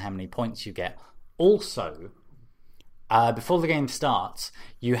the game and how many points you get. Also, before the game starts,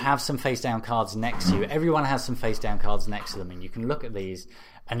 you have some face-down cards next to you. Everyone has some face-down cards next to them, and you can look at these,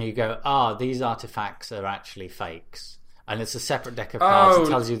 and you go, these artifacts are actually fakes. And it's a separate deck of cards that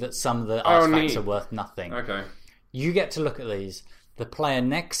tells you that some of the artifacts are worth nothing. Okay. You get to look at these. The player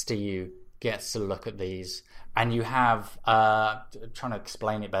next to you gets to look at these, and you have trying to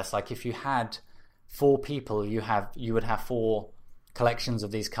explain it best, like if you had 4 people, you would have 4 collections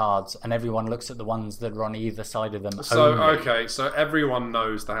of these cards, and everyone looks at the ones that are on either side of them. So everyone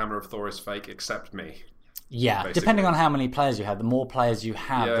knows the Hammer of Thor is fake except me. Yeah, basically. Depending on how many players you have, the more players you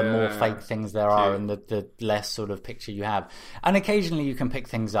have, the more fake things there are, and the less sort of picture you have. And occasionally you can pick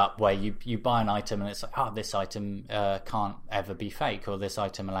things up where you buy an item and it's like, this item can't ever be fake, or this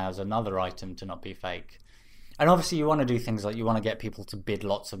item allows another item to not be fake. And obviously you want to do things like you want to get people to bid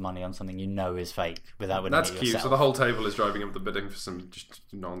lots of money on something you know is fake without winning it yourself. That's cute. So the whole table is driving up the bidding for some just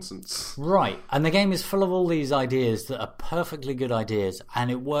nonsense. Right. And the game is full of all these ideas that are perfectly good ideas,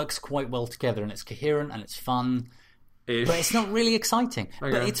 and it works quite well together, and it's coherent and it's fun. But it's not really exciting.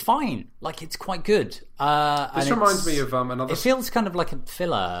 Okay. But it's fine. Like, it's quite good. This reminds me of another... It feels kind of like a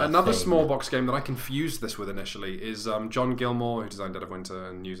filler Another thing. Small box game that I confused this with initially is John Gilmore, who designed Dead of Winter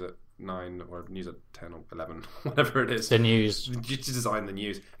and News at 9 or News at 10 or 11, whatever it is. The News. Just to design the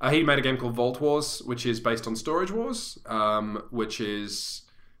News. He made a game called Vault Wars, which is based on Storage Wars, which is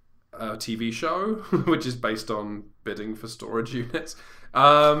a TV show, which is based on bidding for storage units,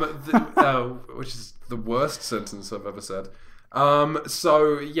 which is the worst sentence I've ever said.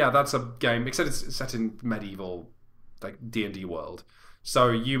 So yeah, that's a game, except it's set in medieval, like D&D world.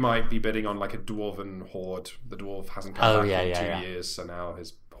 So you might be bidding on like a dwarven horde. The dwarf hasn't come back in 2 years, so now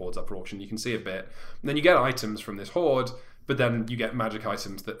his horde's up for auction. You can see a bit. And then you get items from this horde, but then you get magic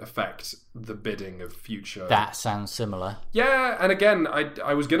items that affect the bidding of future. That sounds similar. Yeah, and again,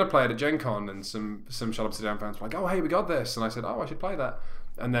 I was going to play it at Gen Con, and some Shut Up Sit Down fans were like, hey, we got this. And I said, I should play that.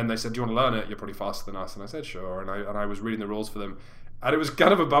 And then they said, do you want to learn it? You're pretty faster than us. And I said, sure. And I was reading the rules for them. And it was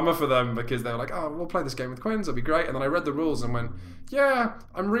kind of a bummer for them because they were like, we'll play this game with Quins, it'll be great. And then I read the rules and went, yeah,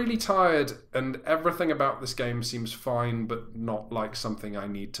 I'm really tired and everything about this game seems fine, but not like something I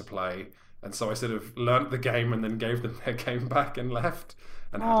need to play. And so I sort of learnt the game and then gave them their game back and left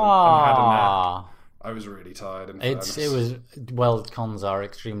and had a nap. I was really tired. Cons are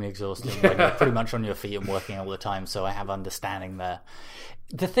extremely exhausting when you're pretty much on your feet and working all the time, so I have understanding there.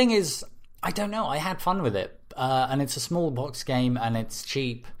 The thing is, I don't know, I had fun with it, and it's a small box game, and it's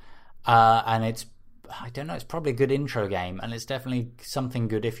cheap, and it's probably a good intro game, and it's definitely something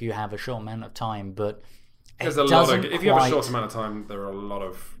good if you have a short amount of time, but if you have a short amount of time, there are a lot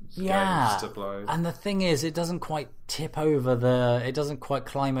of games to play. And the thing is, it doesn't quite climb over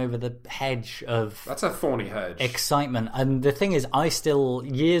the hedge of... That's a thorny hedge. Excitement. And the thing is,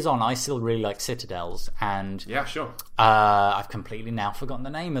 years on, I still really like Citadels. And yeah, sure. I've completely now forgotten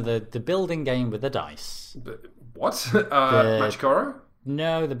the name of the building game with the dice. What? Machikoro?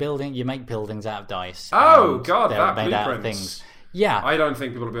 No, the building... You make buildings out of dice. Oh, God, that made out of things. Yeah. I don't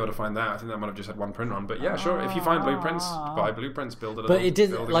think people will be able to find that. I think that might have just had one print run. But yeah, sure. If you find blueprints, buy blueprints, build it. But it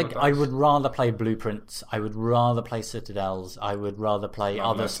did, I would rather play blueprints. I would rather play Citadels. I would rather play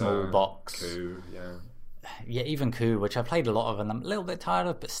other small box. Coup, yeah. Yeah, even Coup, which I played a lot of and I'm a little bit tired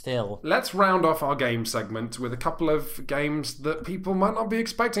of, but still. Let's round off our game segment with a couple of games that people might not be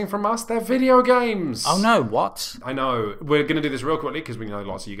expecting from us. They're video games. Oh no, what? I know. We're going to do this real quickly because we know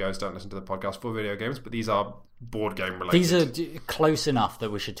lots of you guys don't listen to the podcast for video games, but these are board game related. These are close enough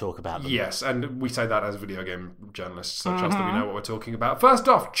that we should talk about them. Yes, and we say that as video game journalists, so trust that we know what we're talking about. First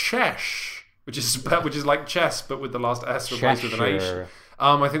off, Chess, which is like chess, but with the last S replaced with an H.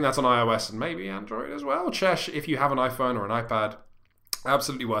 I think that's on iOS and maybe Android as well. Chess, if you have an iPhone or an iPad,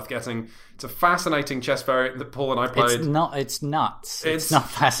 absolutely worth getting. It's a fascinating chess variant that Paul and I played. It's nuts. It's not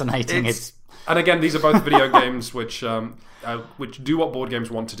fascinating. And again, these are both video games which do what board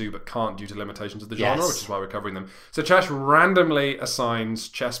games want to do but can't due to limitations of the genre, which is why we're covering them. So Chess randomly assigns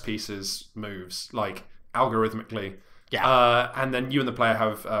chess pieces moves, like algorithmically. Yeah. And then you and the player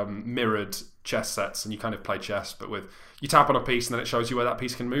have mirrored chess sets, and you kind of play chess, but you tap on a piece and then it shows you where that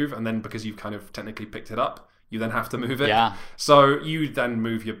piece can move, and then because you've kind of technically picked it up, you then have to move it. Yeah. So you then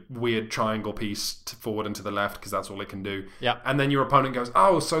move your weird triangle piece forward and to the left because that's all it can do. Yeah. And then your opponent goes,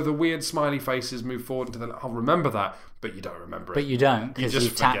 oh, so the weird smiley faces move forward and to the left. I'll remember that, but you don't remember it. But you don't, because you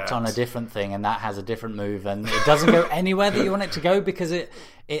tapped on a different thing and that has a different move, and it doesn't go anywhere that you want it to go because it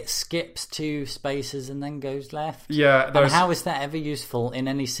skips 2 spaces and then goes left. Yeah. And how is that ever useful in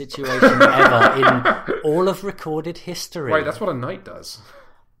any situation ever in all of recorded history? Right, that's what a knight does.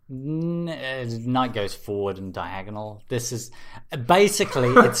 Knight goes forward and diagonal. This is basically,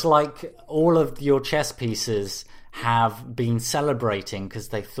 it's like all of your chess pieces have been celebrating because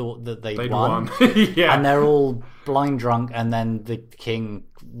they thought that they'd won. Yeah. And they're all blind drunk, and then the king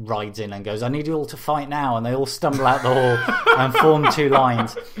rides in and goes, I need you all to fight now, and they all stumble out the hall and form 2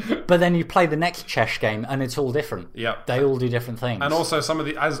 lines. But then you play the next chess game and it's all different. Yeah. They all do different things. And also some of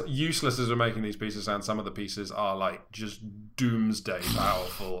as useless as we're making these pieces sound, some of the pieces are like just doomsday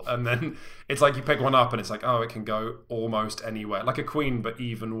powerful. And then it's like you pick one up and it's like, oh, it can go almost anywhere. Like a queen, but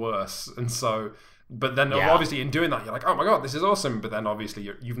even worse. And so... But then obviously in doing that, you're like, oh my God, this is awesome. But then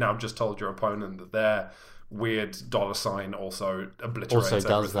obviously you've now just told your opponent that their weird $ also obliterates also everything.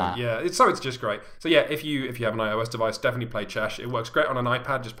 does that. Yeah, it's just great. So yeah, if you have an iOS device, definitely play Chess. It works great on an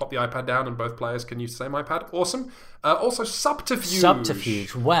iPad. Just pop the iPad down and both players can use the same iPad. Awesome. Also,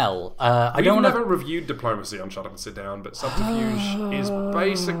 Subterfuge. Well, We've never reviewed Diplomacy on Shut Up and Sit Down, but Subterfuge is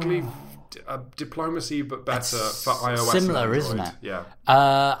basically... Diplomacy, but better for iOS. Similar, isn't it? Yeah.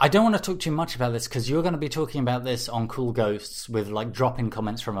 I don't want to talk too much about this because you're going to be talking about this on Cool Ghosts with like drop-in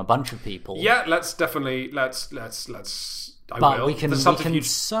comments from a bunch of people. Yeah, let's. We can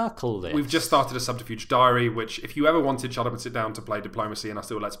circle this. We've just started a Subterfuge Diary, which if you ever wanted Shut Up and Sit Down to play Diplomacy, and I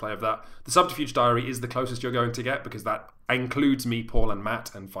still Let's Play of that, the Subterfuge Diary is the closest you're going to get because that includes me, Paul, and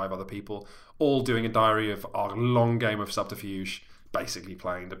Matt, and 5 other people, all doing a diary of our long game of Subterfuge. Basically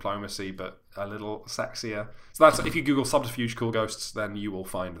playing Diplomacy, but a little sexier. So that's if you Google Subterfuge Cool Ghosts, then you will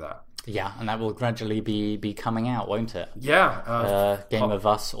find that. Yeah, and that will gradually be coming out, won't it? Yeah. Game of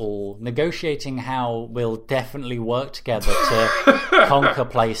us all negotiating how we'll definitely work together to conquer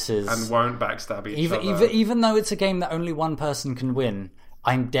places. And won't backstab each other. Even though it's a game that only one person can win,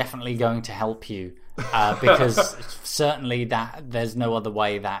 I'm definitely going to help you. Because certainly there's no other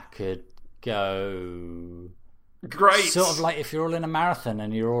way that could go... Great. Sort of like if you're all in a marathon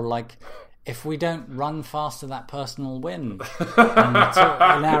and you're all like, if we don't run faster, that person will win. And it's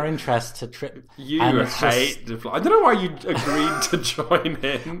in our interest to trip. You hate I don't know why you agreed to join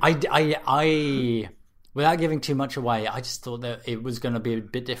in. I without giving too much away, I just thought that it was going to be a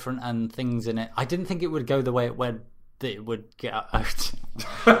bit different and things in it. I didn't think it would go the way it went. That it would get out.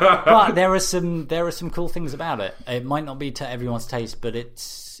 But there are some cool things about it. It might not be to everyone's taste, but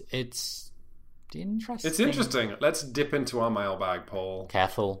it's interesting. It's interesting. Let's dip into our mailbag, Paul.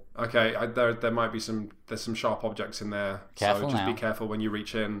 Careful. Okay, there might be there's some sharp objects in there. Careful so just now. Be careful when you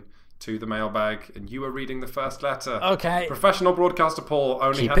reach in to the mailbag, and you are reading the first letter. Okay. Professional broadcaster Paul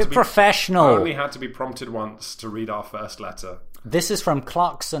Keep it professional. Only had to be prompted once to read our first letter. This is from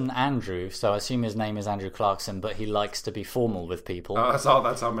Clarkson Andrew, so I assume his name is Andrew Clarkson, but he likes to be formal with people. That's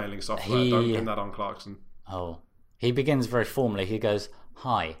our mailing software. Don't pin that on Clarkson. Oh. He begins very formally. He goes,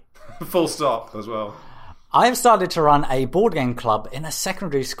 "Hi." Full stop as well. I have started to run a board game club in a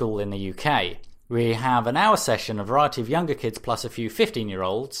secondary school in the UK. We have an hour session, a variety of younger kids plus a few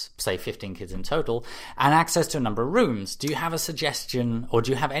 15-year-olds, say 15 kids in total, and access to a number of rooms. Do you have a suggestion, or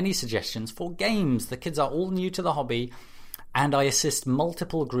do you have any suggestions for games? The kids are all new to the hobby, and I assist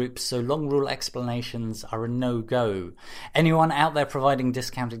multiple groups, so long rule explanations are a no-go. Anyone out there providing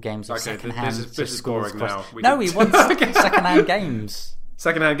discounted games or second-hand? This is boring now. No, he wants second-hand games.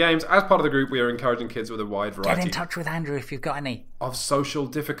 Second-hand games. As part of the group, we are encouraging kids with a wide variety. Get in touch with Andrew if you've got any. Of social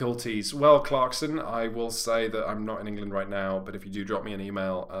difficulties. Well, Clarkson, I will say that I'm not in England right now, but if you do drop me an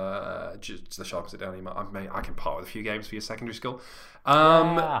email, just the sharp sit-down email, I can part with a few games for your secondary school.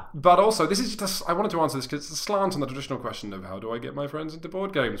 But also, this is just I wanted to answer this because it's a slant on the traditional question of how do I get my friends into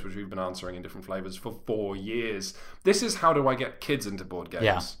board games, which we've been answering in different flavours for 4 years. This is how do I get kids into board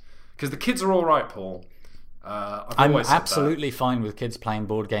games? Because the kids are all right, Paul. I'm absolutely fine with kids playing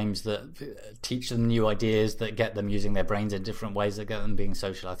board games that teach them new ideas, that get them using their brains in different ways, that get them being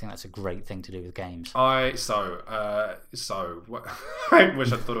social. I think that's a great thing to do with games. I wish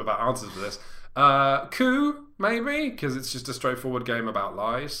I'd thought about answers for this. Coup, maybe, because it's just a straightforward game about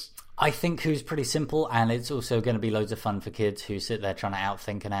lies. I think Coup's pretty simple, and it's also going to be loads of fun for kids who sit there trying to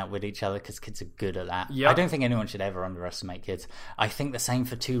outthink and outwit each other, because kids are good at that. Yep. I don't think anyone should ever underestimate kids. I think the same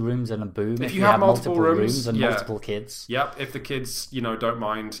for 2 rooms and a boom. If you have multiple rooms and multiple kids. Yep, if the kids, don't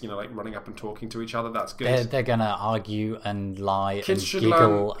mind, like running up and talking to each other, that's good. They're going to argue and lie and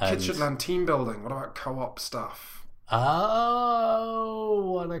giggle. Kids should learn team building. What about co-op stuff?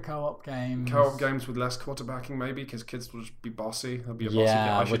 Oh, what a co-op game. Co-op games with less quarterbacking, maybe, because kids will just be bossy. They'll be a bossy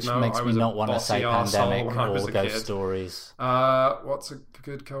guy. Which makes me not want to say Pandemic or Ghost Stories. What's a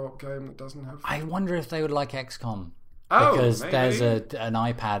good co-op game that doesn't have... I wonder if they would like XCOM. Oh, because maybe. There's an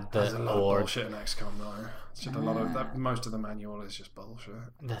iPad that... There's a lot of bullshit in XCOM, though. It's just a lot of that. Most of the manual is just bullshit.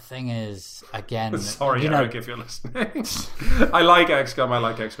 The thing is, again... Sorry, Eric, if you're listening. I like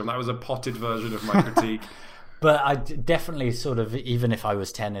XCOM. That was a potted version of my critique. But I definitely sort of, even if I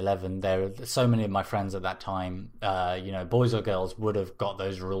was 10, 11, there are so many of my friends at that time, boys or girls would have got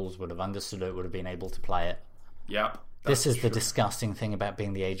those rules, would have understood it, would have been able to play it. Yep. This is the disgusting thing about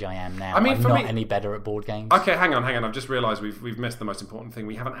being the age I am now. I'm not any better at board games. Okay, hang on. I've just realised we've missed the most important thing.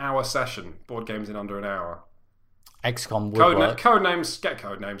 We have an hour session. Board games in under an hour. XCOM would work. Codenames. Get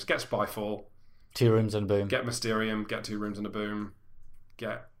Spyfall. 2 rooms and a boom. Get Mysterium. Get 2 rooms and a boom.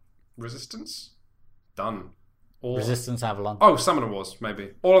 Get Resistance. Done. Resistance Avalon. Oh, Summoner Wars, maybe.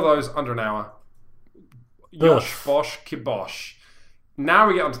 All of those under an hour. Yosh, bosh, kibosh. Now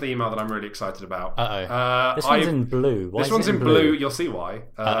we get onto the email that I'm really excited about. This one's in blue. This one's in blue. You'll see why.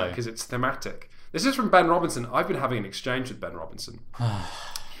 Because it's thematic. This is from Ben Robinson. I've been having an exchange with Ben Robinson.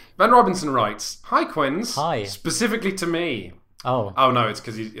 Ben Robinson writes, "Hi, Quins. Hi. Specifically to me." Oh no! It's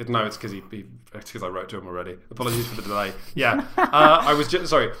because I wrote to him already. Apologies for the delay. Yeah, I was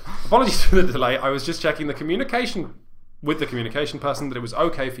just sorry. Apologies for the delay. I was just checking the communication person that it was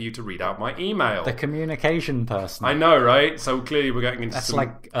okay for you to read out my email. The communication person. I know, right? So clearly we're getting into some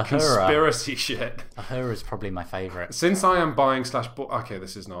like conspiracy shit. Ahura is probably my favourite. Since I am buying / okay,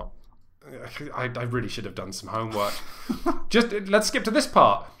 this is not. I really should have done some homework. Let's skip to this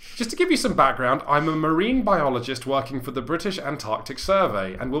part. Just to give you some background, I'm a marine biologist working for the British Antarctic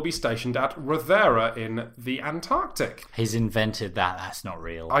Survey and will be stationed at Rothera in the Antarctic. He's invented that. That's not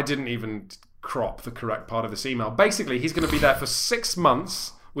real. I didn't even crop the correct part of this email. Basically, he's going to be there for 6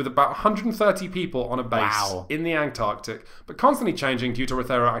 months with about 130 people on a base in the Antarctic, but constantly changing due to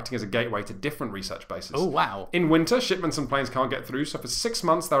Rothera acting as a gateway to different research bases. Oh, wow. In winter, shipments and planes can't get through, so for 6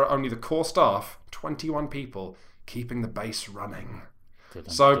 months there are only the core staff, 21 people, keeping the base running.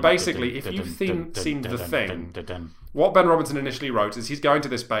 So basically, if you've seen The Thing, what Ben Robinson initially wrote is he's going to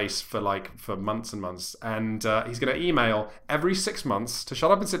this base for months and months, and he's going to email every 6 months to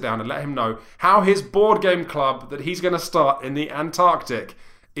shut up and sit down and let him know how his board game club that he's going to start in the Antarctic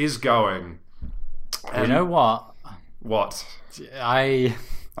is going. You know what? What? Did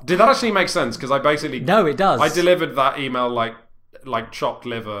that actually make sense? Because I basically... No, it does. I delivered that email like chopped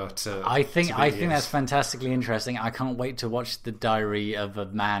liver to. I think that's fantastically interesting. I can't wait to watch the diary of a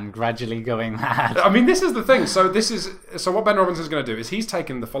man gradually going mad. I mean, this is the thing. So what Ben Robinson's going to do is he's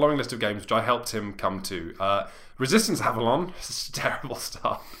taken the following list of games which I helped him come to. Resistance Avalon. This is terrible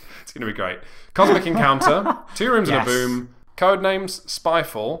stuff. It's going to be great. Cosmic Encounter. 2 Rooms and a Boom. Codenames,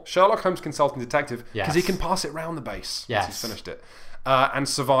 Spyfall, Sherlock Holmes Consulting Detective, because he can pass it round the base once he's finished it, and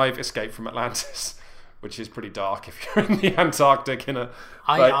Survive Escape from Atlantis, which is pretty dark if you're in the Antarctic in a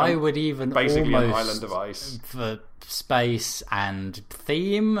I would even basically almost, an island of ice. For space and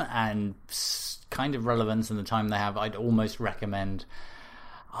theme and kind of relevance in the time they have, I'd almost recommend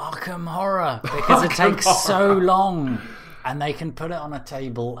Arkham Horror, because it takes so long. And they can put it on a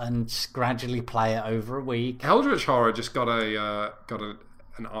table and gradually play it over a week. Eldritch Horror just got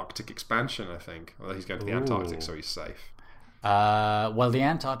an Arctic expansion, I think. Well, he's going to the Antarctic, so he's safe. Well, the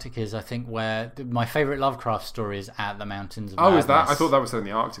Antarctic is, I think, where my favourite Lovecraft story is at the Mountains of Madness. Is that? I thought that was set in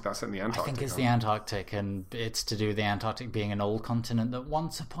the Arctic. That's set in the Antarctic. I think it's the Antarctic, and it's to do with the Antarctic being an old continent that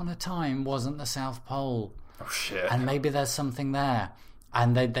once upon a time wasn't the South Pole. Oh, shit. And maybe there's something there.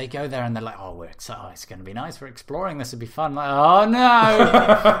 And they go there and they're like, it's going to be nice. We're exploring. This would be fun. Like, oh,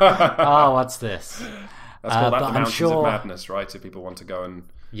 no. Oh, what's this? That's called the Mountains of Madness, right? If people want to go and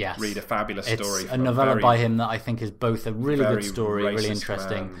read a fabulous story. It's a novella by him that I think is both a really good story, really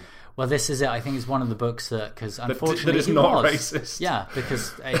interesting. Man. Well, this is it. I think it's one of the books because unfortunately that is not racist. Yeah,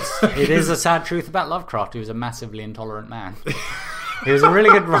 because it is a sad truth about Lovecraft. He was a massively intolerant man. He was a really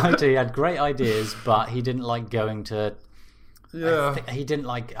good writer. He had great ideas, but he didn't like going to... Yeah, he didn't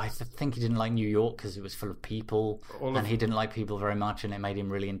like. I think he didn't like New York because it was full of people, and he didn't like people very much, and it made him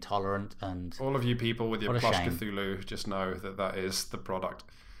really intolerant. And all of you people with your plush Cthulhu, just know that is the product.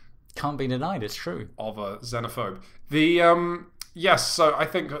 Can't be denied. It's true. Of a xenophobe. Yes. So I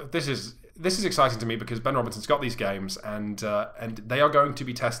think this is exciting to me because Ben Robinson's got these games, and they are going to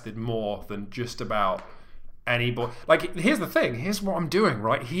be tested more than just about. Like, here's the thing. Here's what I'm doing,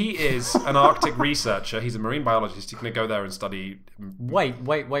 right? He is an Arctic researcher. He's a marine biologist. He's going to go there and study. Wait.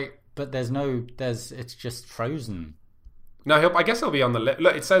 But it's just frozen. No, I guess he'll be on the list.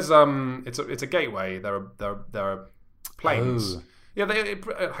 Look, it says it's a gateway. There are planes. Oh. Yeah,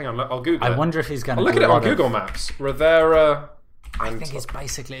 hang on. I'll Google it. I wonder if he's going to look at it on Google Maps. Rothera. I think it's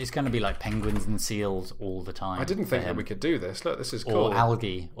going to be like penguins and seals all the time. I didn't think that we could do this. Look, this is cool. Or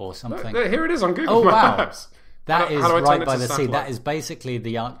algae or something. Look, here it is on Google Maps. Wow. That is right by the sea. That is basically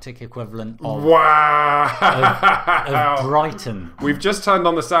the Arctic equivalent of Brighton. We've just turned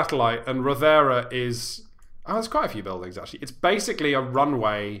on the satellite, and Rothera is... Oh, there's quite a few buildings, actually. It's basically a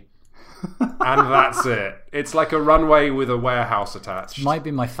runway, and that's it. It's like a runway with a warehouse attached. Might be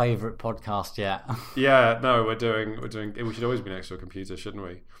my favourite podcast yet. Yeah, no, we're doing... We should always be next to a computer, shouldn't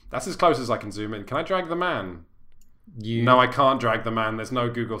we? That's as close as I can zoom in. Can I drag the man? No, I can't drag the man. There's no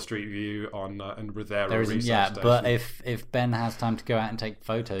Google Street View on Rothera Research Station. But if Ben has time to go out and take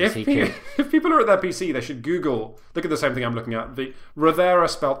photos, he could. If people are at their PC, they should Google. Look at the same thing I'm looking at. The Rothera,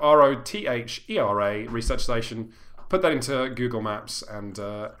 spelled Rothera Research Station. Put that into Google Maps and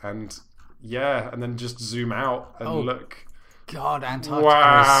then just zoom out and look. God,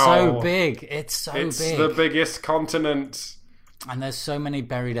 Antarctica is so big. It's big. It's the biggest continent. And there's so many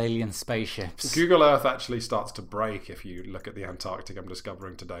buried alien spaceships. Google Earth actually starts to break if you look at the Antarctic, I'm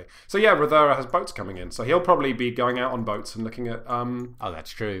discovering today. So yeah, Rothera has boats coming in. So he'll probably be going out on boats and looking at... oh, that's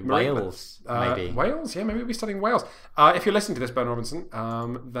true. Whales, maybe. Whales? Yeah, maybe we'll be studying whales. If you're listening to this, Ben Robinson,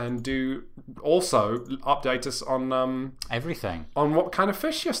 then do also update us on... everything. On what kind of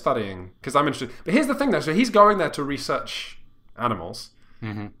fish you're studying. Because I'm interested. But here's the thing, though. So he's going there to research animals.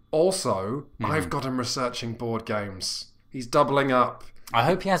 Mm-hmm. Also, I've got him researching board games. He's doubling up. I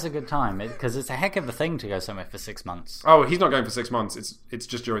hope he has a good time because it's a heck of a thing to go somewhere for 6 months. Oh, he's not going for 6 months. It's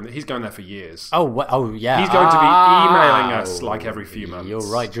just he's going there for years. Oh, yeah. He's going to be emailing us like every few months. You're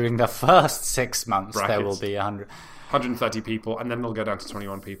right. During the first 6 months, there will be 130 people, and then it'll go down to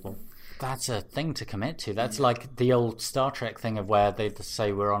 21 people. That's a thing to commit to. That's like the old Star Trek thing of where they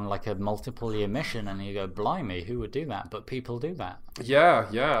say we're on like a multiple year mission, and you go, blimey, who would do that? But people do that. Yeah.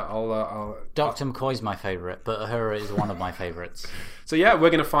 Dr. McCoy's my favourite, but Uhura is one of my favourites. So yeah, we're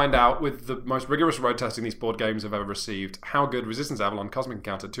going to find out with the most rigorous road testing these board games have ever received how good Resistance Avalon, Cosmic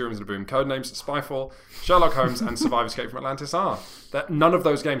Encounter, 2 Rooms and a Boom, Codenames, Spyfall, Sherlock Holmes, and Survive Escape from Atlantis are. That none of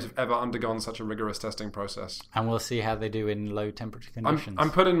those games have ever undergone such a rigorous testing process. And we'll see how they do in low temperature conditions.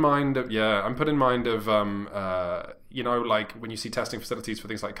 I'm put in mind of like when you see testing facilities for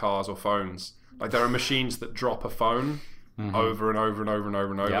things like cars or phones, like there are machines that drop a phone. Mm-hmm. Over and over and over and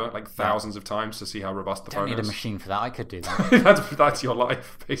over and over, like thousands of times to see how robust the phone is. Don't need a machine for that. I could do that. That's your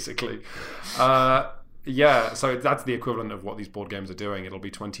life, basically. Yeah, so that's the equivalent of what these board games are doing. It'll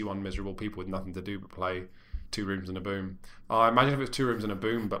be 21 miserable people with nothing to do but play Two Rooms and a Boom. Imagine if it was Two Rooms and a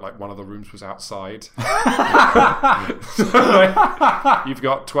Boom, but like one of the rooms was outside. So, like, you've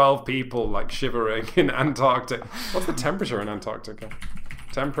got 12 people like shivering in Antarctica. What's the temperature in Antarctica?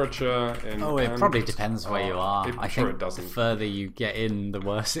 Temperature in... Oh, it probably depends where you are. I think it doesn't. The further you get in, the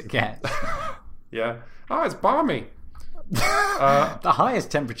worse it gets. Yeah. Oh, it's balmy. The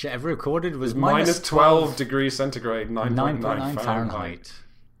highest temperature ever recorded was minus 12 degrees centigrade, 9.9 Fahrenheit.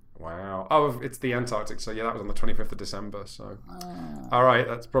 Wow. Oh, it's the Antarctic, so yeah, that was on the 25th of December, so... All right,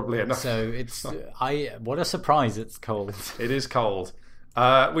 that's probably enough. So it's... what a surprise it's cold. It is cold.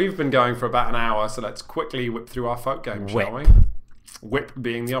 We've been going for about an hour, so let's quickly whip through our folk game, shall we? Whip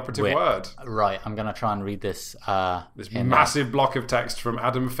being the operative word. Right, I'm going to try and read this. This massive block of text from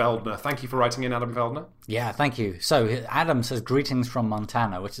Adam Feldner. Thank you for writing in, Adam Feldner. Yeah, thank you. So Adam says, greetings from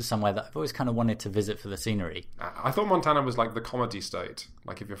Montana, which is somewhere that I've always kind of wanted to visit for the scenery. I thought Montana was like the comedy state.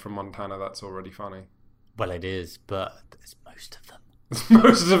 Like if you're from Montana, that's already funny. Well, it is, but it's most of them.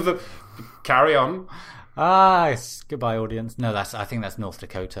 Most of them. Carry on. Goodbye, audience. No, I think that's North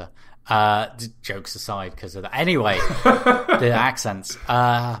Dakota. Jokes aside, because of that. Anyway, the accents.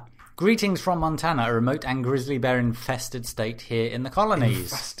 Greetings from Montana, a remote and grizzly bear infested state here in the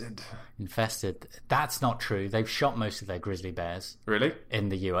colonies. Infested. That's not true. They've shot most of their grizzly bears. Really? In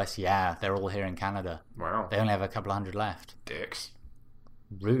the US, yeah. They're all here in Canada. Wow. They only have a couple hundred left. Dicks.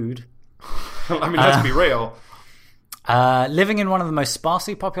 Rude. I mean, let's be real. Living in one of the most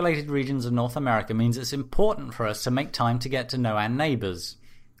sparsely populated regions of North America means it's important for us to make time to get to know our neighbours.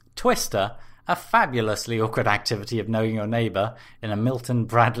 Twister, a fabulously awkward activity of knowing your neighbour in a Milton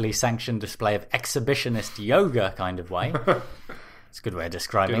Bradley sanctioned display of exhibitionist yoga kind of way. It's a good way of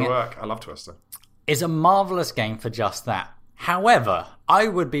describing it. Good work. I love Twister. Is a marvellous game for just that. However, I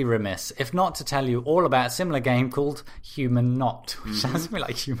would be remiss if not to tell you all about a similar game called Human Knot, which sounds to me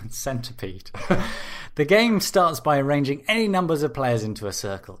like Human Centipede. The game starts by arranging any numbers of players into a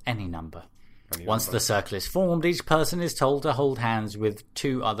circle, any number. Once the circle is formed, each person is told to hold hands with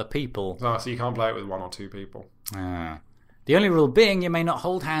two other people. Oh, so you can't play it with one or two people. The only rule being you may not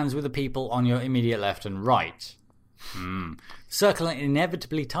hold hands with the people on your immediate left and right. The circle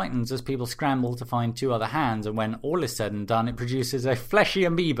inevitably tightens as people scramble to find two other hands, and when all is said and done, it produces a fleshy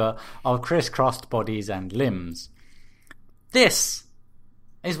amoeba of crisscrossed bodies and limbs. This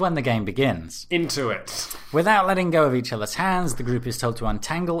is when the game begins. Into it. Without letting go of each other's hands, the group is told to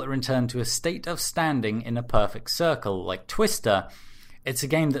untangle and return to a state of standing in a perfect circle. Like Twister, it's a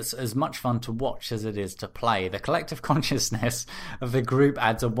game that's as much fun to watch as it is to play. The collective consciousness of the group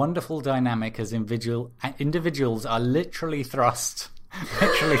adds a wonderful dynamic as individuals are literally thrust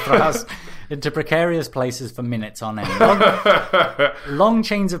into precarious places for minutes on end. Long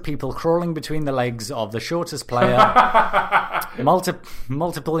chains of people crawling between the legs of the shortest player.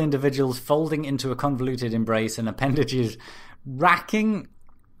 Multiple individuals folding into a convoluted embrace, and appendages racking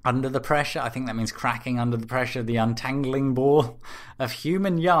under the pressure. I think that means cracking under the pressure of the untangling ball of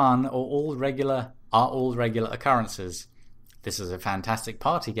human yarn are all regular occurrences. This is a fantastic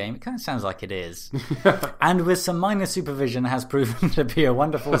party game. It kind of sounds like it is. And with some minor supervision has proven to be a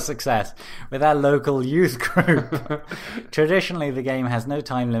wonderful success with our local youth group. Traditionally, the game has no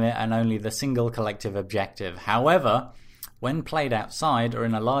time limit and only the single collective objective. However, when played outside or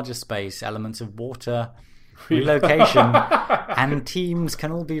in a larger space, elements of water, relocation, and teams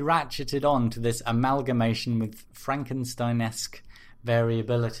can all be ratcheted on to this amalgamation with Frankenstein-esque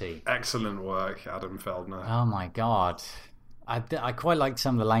variability. Excellent work, Adam Feldner. Oh my God. I quite liked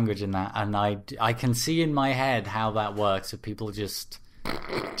some of the language in that, and I can see in my head how that works. If people just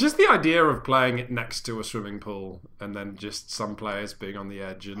the idea of playing it next to a swimming pool, and then just some players being on the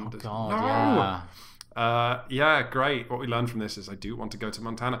edge. And yeah, great. What we learned from this is I do want to go to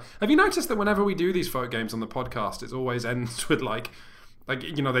Montana. Have you noticed that whenever we do these folk games on the podcast, it always ends with like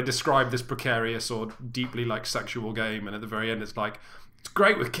you know, they describe this precarious or deeply like sexual game, and at the very end it's like, it's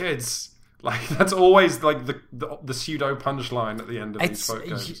great with kids. Like, that's always like the pseudo punchline at the end of these folk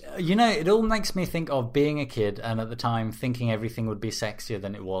games. You know, it all makes me think of being a kid and at the time thinking everything would be sexier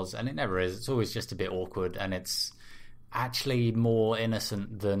than it was, and it never is. It's always just a bit awkward, and it's actually more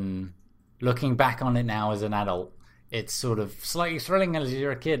innocent than looking back on it now as an adult. It's sort of slightly thrilling as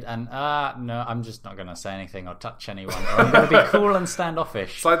you're a kid, and no, I'm just not going to say anything or touch anyone, or I'm going to be cool and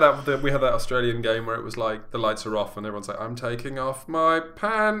standoffish. It's like that we had that Australian game where it was like the lights are off and everyone's like, I'm taking off my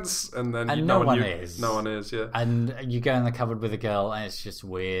pants, and then no one is. No one is, yeah. And you go in the cupboard with a girl, and it's just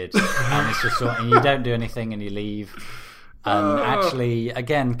weird, and it's just and you don't do anything, and you leave. And actually,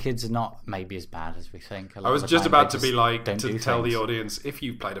 again, kids are not maybe as bad as we think. I was just about to be like, to tell the audience, if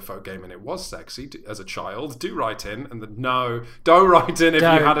you played a folk game and it was sexy as a child, do write in. And no, don't write in if you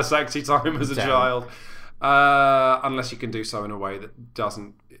had a sexy time as a child. Unless you can do so in a way that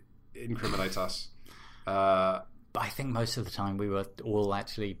doesn't incriminate us. But I think most of the time we were all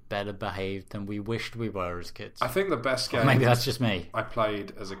actually better behaved than we wished we were as kids. I think the best game... maybe that's just me. I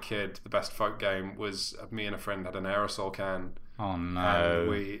played as a kid, the best folk game was me and a friend had an aerosol can. Oh, no. And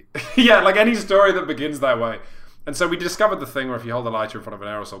we... yeah, like any story that begins that way. And so we discovered the thing where if you hold a lighter in front of an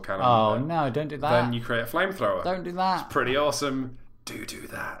aerosol can... Oh, no, don't do that. Then you create a flamethrower. Don't do that. It's pretty awesome. Do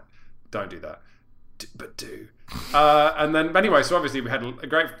that. Don't do that. But do. And then, anyway, so obviously we had a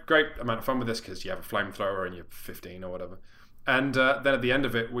great amount of fun with this because you have a flamethrower and you're 15 or whatever. And then at the end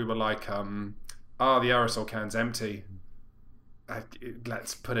of it, we were like, the aerosol can's empty.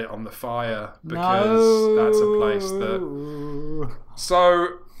 Let's put it on the fire because that's a place that... So,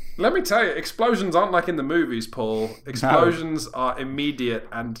 let me tell you, explosions aren't like in the movies, Paul. Explosions are immediate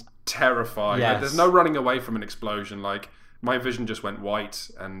and terrifying. Yes. Like, there's no running away from an explosion. Like, my vision just went white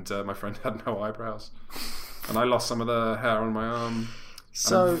and my friend had no eyebrows. And I lost some of the hair on my arm.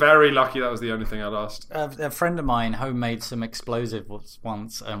 So I'm very lucky that was the only thing I lost. A friend of mine homemade some explosives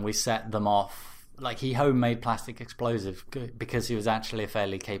once and we set them off. Like, he homemade plastic explosive because he was actually a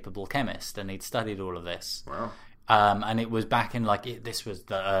fairly capable chemist and he'd studied all of this. Wow. And it was back in this was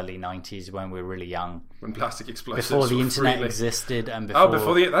the early 90s when we were really young. When plastic explosives before the internet existed and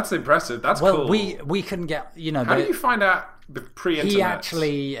before... that's impressive. That's cool. Well, we couldn't get... How do you find out the pre-internet?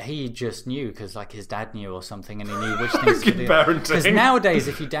 He just knew because like his dad knew or something and he knew which things to do. Because nowadays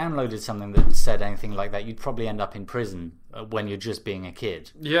if you downloaded something that said anything like that, you'd probably end up in prison when you're just being a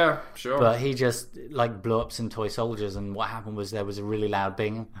kid. Yeah, sure. But he just like blew up some toy soldiers and what happened was there was a really loud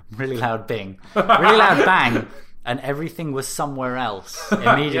really loud bang. And everything was somewhere else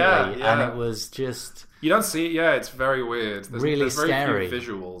immediately, yeah. And it was just... You don't see it, yeah, it's very weird. There's scary. Very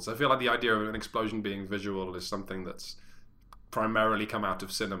few visuals. I feel like the idea of an explosion being visual is something that's primarily come out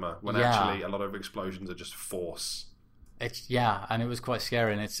of cinema, when actually a lot of explosions are just force. And it was quite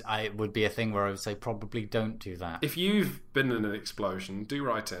scary, and it would be a thing where I would say probably don't do that. If you've been in an explosion, do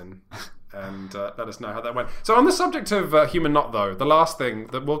write in and let us know how that went. So on the subject of Human Knot, though, the last thing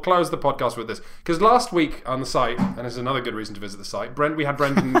that we'll close the podcast with this, because last week on the site, and this is another good reason to visit the site, we had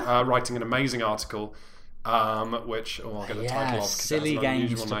Brendan writing an amazing article, which I'll get the title of. Silly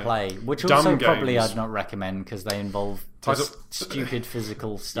games to play, which also probably I'd not recommend because they involve stupid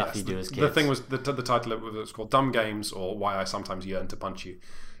physical stuff you do as kids. The thing was the title was called Dumb Games, or Why I Sometimes Yearn to Punch You.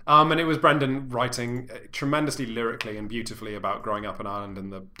 And it was Brendan writing tremendously lyrically and beautifully about growing up in Ireland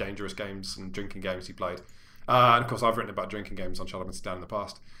and the dangerous games and drinking games he played. And of course, I've written about drinking games on Shut Up and Sit Down in the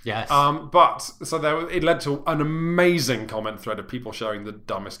past. Yes. It led to an amazing comment thread of people sharing the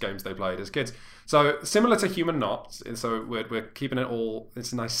dumbest games they played as kids. So similar to Human Knot, so we're keeping it all.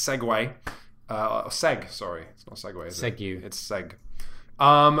 It's a nice segue. Seg, sorry, it's not segue. It's Seg.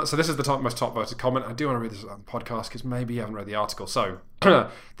 So this is the most top voted comment. I do want to read this on the podcast because maybe you haven't read the article. So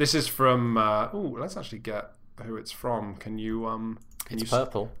this is from. Let's actually get who it's from. Can you? It's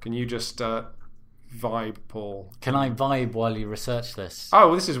purple. Can you just vibe, Paul? Can I vibe while you research this? Oh,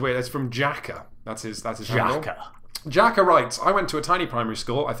 well, this is weird. It's from Jacka. That's his handle. Jacka writes, I went to a tiny primary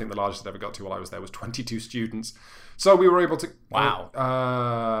school. I think the largest I ever got to while I was there was 22 students. So we were able to...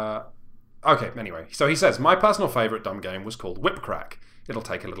 Wow. Okay, anyway. So he says, my personal favourite dumb game was called Whip Crack. It'll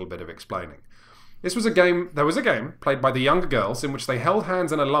take a little bit of explaining. There was a game played by the younger girls in which they held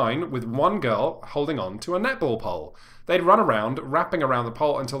hands in a line with one girl holding on to a netball pole. They'd run around, wrapping around the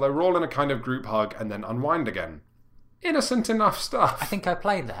pole until they were all in a kind of group hug and then unwind again. Innocent enough stuff. I think I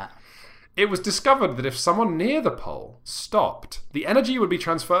played that. It was discovered that if someone near the pole stopped, the energy would be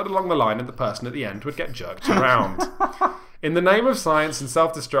transferred along the line and the person at the end would get jerked around. In the name of science and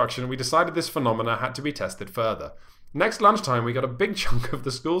self-destruction, we decided this phenomena had to be tested further. Next lunchtime, we got a big chunk of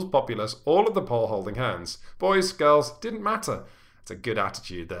the school's populace all at the pole holding hands. Boys, girls, didn't matter. It's a good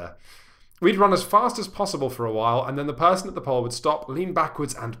attitude there. We'd run as fast as possible for a while, and then the person at the pole would stop, lean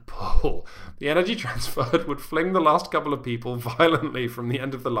backwards, and pull. The energy transferred would fling the last couple of people violently from the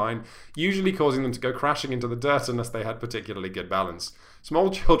end of the line, usually causing them to go crashing into the dirt unless they had particularly good balance.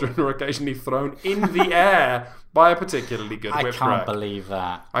 Small children were occasionally thrown in the air by a particularly good whip crack. I can't believe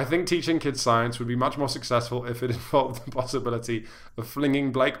that. I think teaching kids science would be much more successful if it involved the possibility of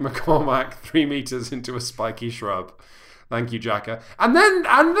flinging Blake McCormack 3 meters into a spiky shrub. Thank you, Jacka. And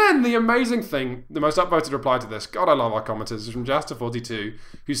then the amazing thing, the most upvoted reply to this, God, I love our commenters, is from Jasta42,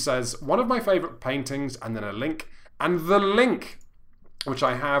 who says, one of my favourite paintings, and then a link, and the link which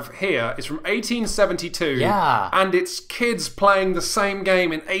I have here, is from 1872. Yeah. And it's kids playing the same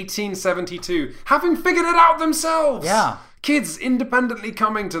game in 1872, having figured it out themselves. Yeah. Kids independently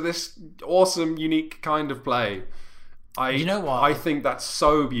coming to this awesome, unique kind of play. You know what? I think that's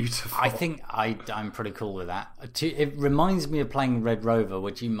so beautiful. I think I'm pretty cool with that. It reminds me of playing Red Rover,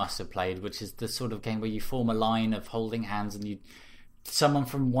 which you must have played, which is the sort of game where you form a line of holding hands and someone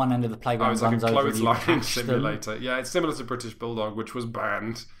from one end of the playground runs over and you catch simulator. them. Yeah, it's similar to British Bulldog, which was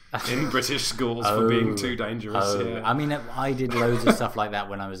banned in British schools for being too dangerous. Yeah. I mean, I did loads of stuff like that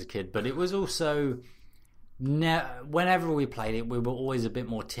when I was a kid, but it was also whenever we played it, we were always a bit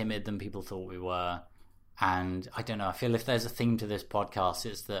more timid than people thought we were. And I don't know, I feel if there's a theme to this podcast,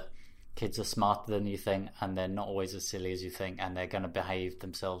 it's that kids are smarter than you think, and they're not always as silly as you think, and they're going to behave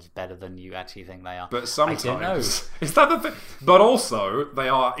themselves better than you actually think they are. But sometimes, is that the thing? But also, they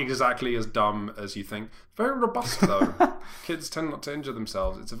are exactly as dumb as you think. Very robust, though. Kids tend not to injure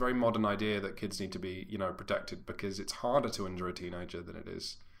themselves. It's a very modern idea that kids need to be, protected, because it's harder to injure a teenager than it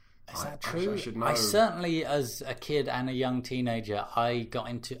is. Is that true? I should know. I certainly, as a kid and a young teenager,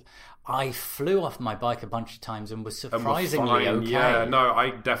 I flew off my bike a bunch of times and was surprisingly okay. Yeah, no,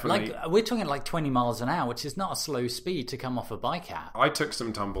 I definitely... We're talking 20 miles an hour, which is not a slow speed to come off a bike at. I took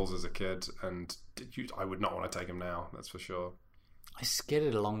some tumbles as a kid, and I would not want to take them now, that's for sure. I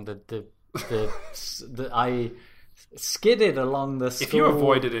skidded along I skidded along the school If you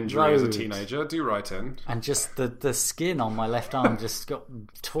avoided injury road, as a teenager, do write in. And just the skin on my left arm just got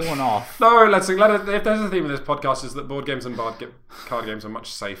torn off. No, if there's a theme of this podcast, is that board games and card games are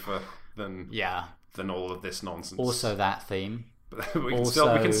much safer than all of this nonsense. Also that theme. we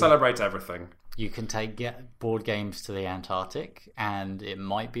can celebrate everything. You can take board games to the Antarctic and it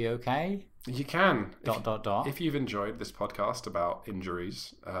might be okay. You can. If you've enjoyed this podcast about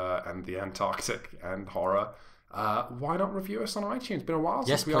injuries and the Antarctic and horror, why not review us on iTunes? It's been a while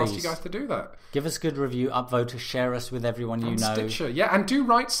since we asked you guys to do that. Give us a good review, upvote us, share us with everyone you know. Stitcher, yeah, and do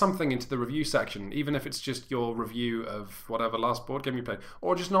write something into the review section, even if it's just your review of whatever last board game you played,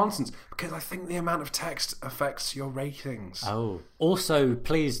 or just nonsense, because I think the amount of text affects your ratings. Oh, also,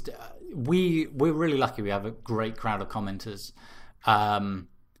 please, we're really lucky. We have a great crowd of commenters.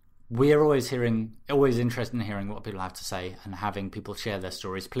 We're always interested in hearing what people have to say and having people share their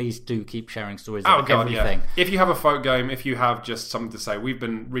stories. Please do keep sharing stories of everything. Yeah. If you have a folk game, if you have just something to say, we've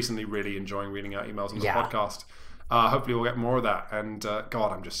been recently really enjoying reading out emails on the podcast. Hopefully we'll get more of that. And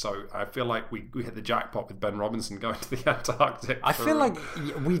God, I feel like we hit the jackpot with Ben Robinson going to the Antarctic. I feel like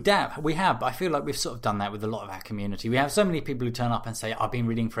we have, but I feel like we've sort of done that with a lot of our community. We have so many people who turn up and say, I've been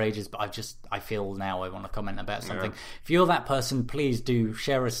reading for ages, but I feel now I want to comment about something. Yeah. If you're that person, please do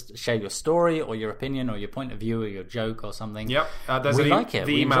share your story or your opinion or your point of view or your joke or something. Yep. There's the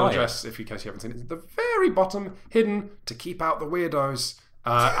email address, if in case you haven't seen it, at the very bottom, hidden to keep out the weirdos.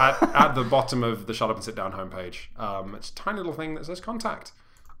 At the bottom of the Shut Up and Sit Down homepage. It's a tiny little thing that says contact.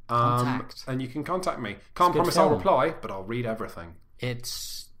 And you can contact me. Can't promise I'll reply, but I'll read everything.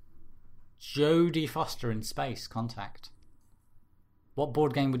 It's Jodie Foster in space. Contact. What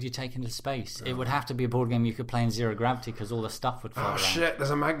board game would you take into space? It would have to be a board game you could play in zero gravity because all the stuff would fall around. Shit,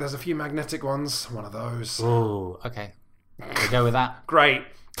 there's a few magnetic ones. One of those. Oh, okay. We'll go with that. Great.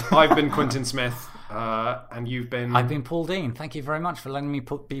 I've been Quentin Smith. And you've been... I've been Paul Dean. Thank you very much for letting me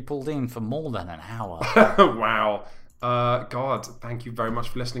be Paul Dean for more than an hour. Wow. God, thank you very much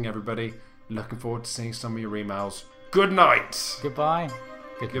for listening, everybody. Looking forward to seeing some of your emails. Good night. Goodbye.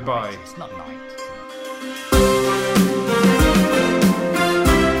 Goodbye. Night. It's not night.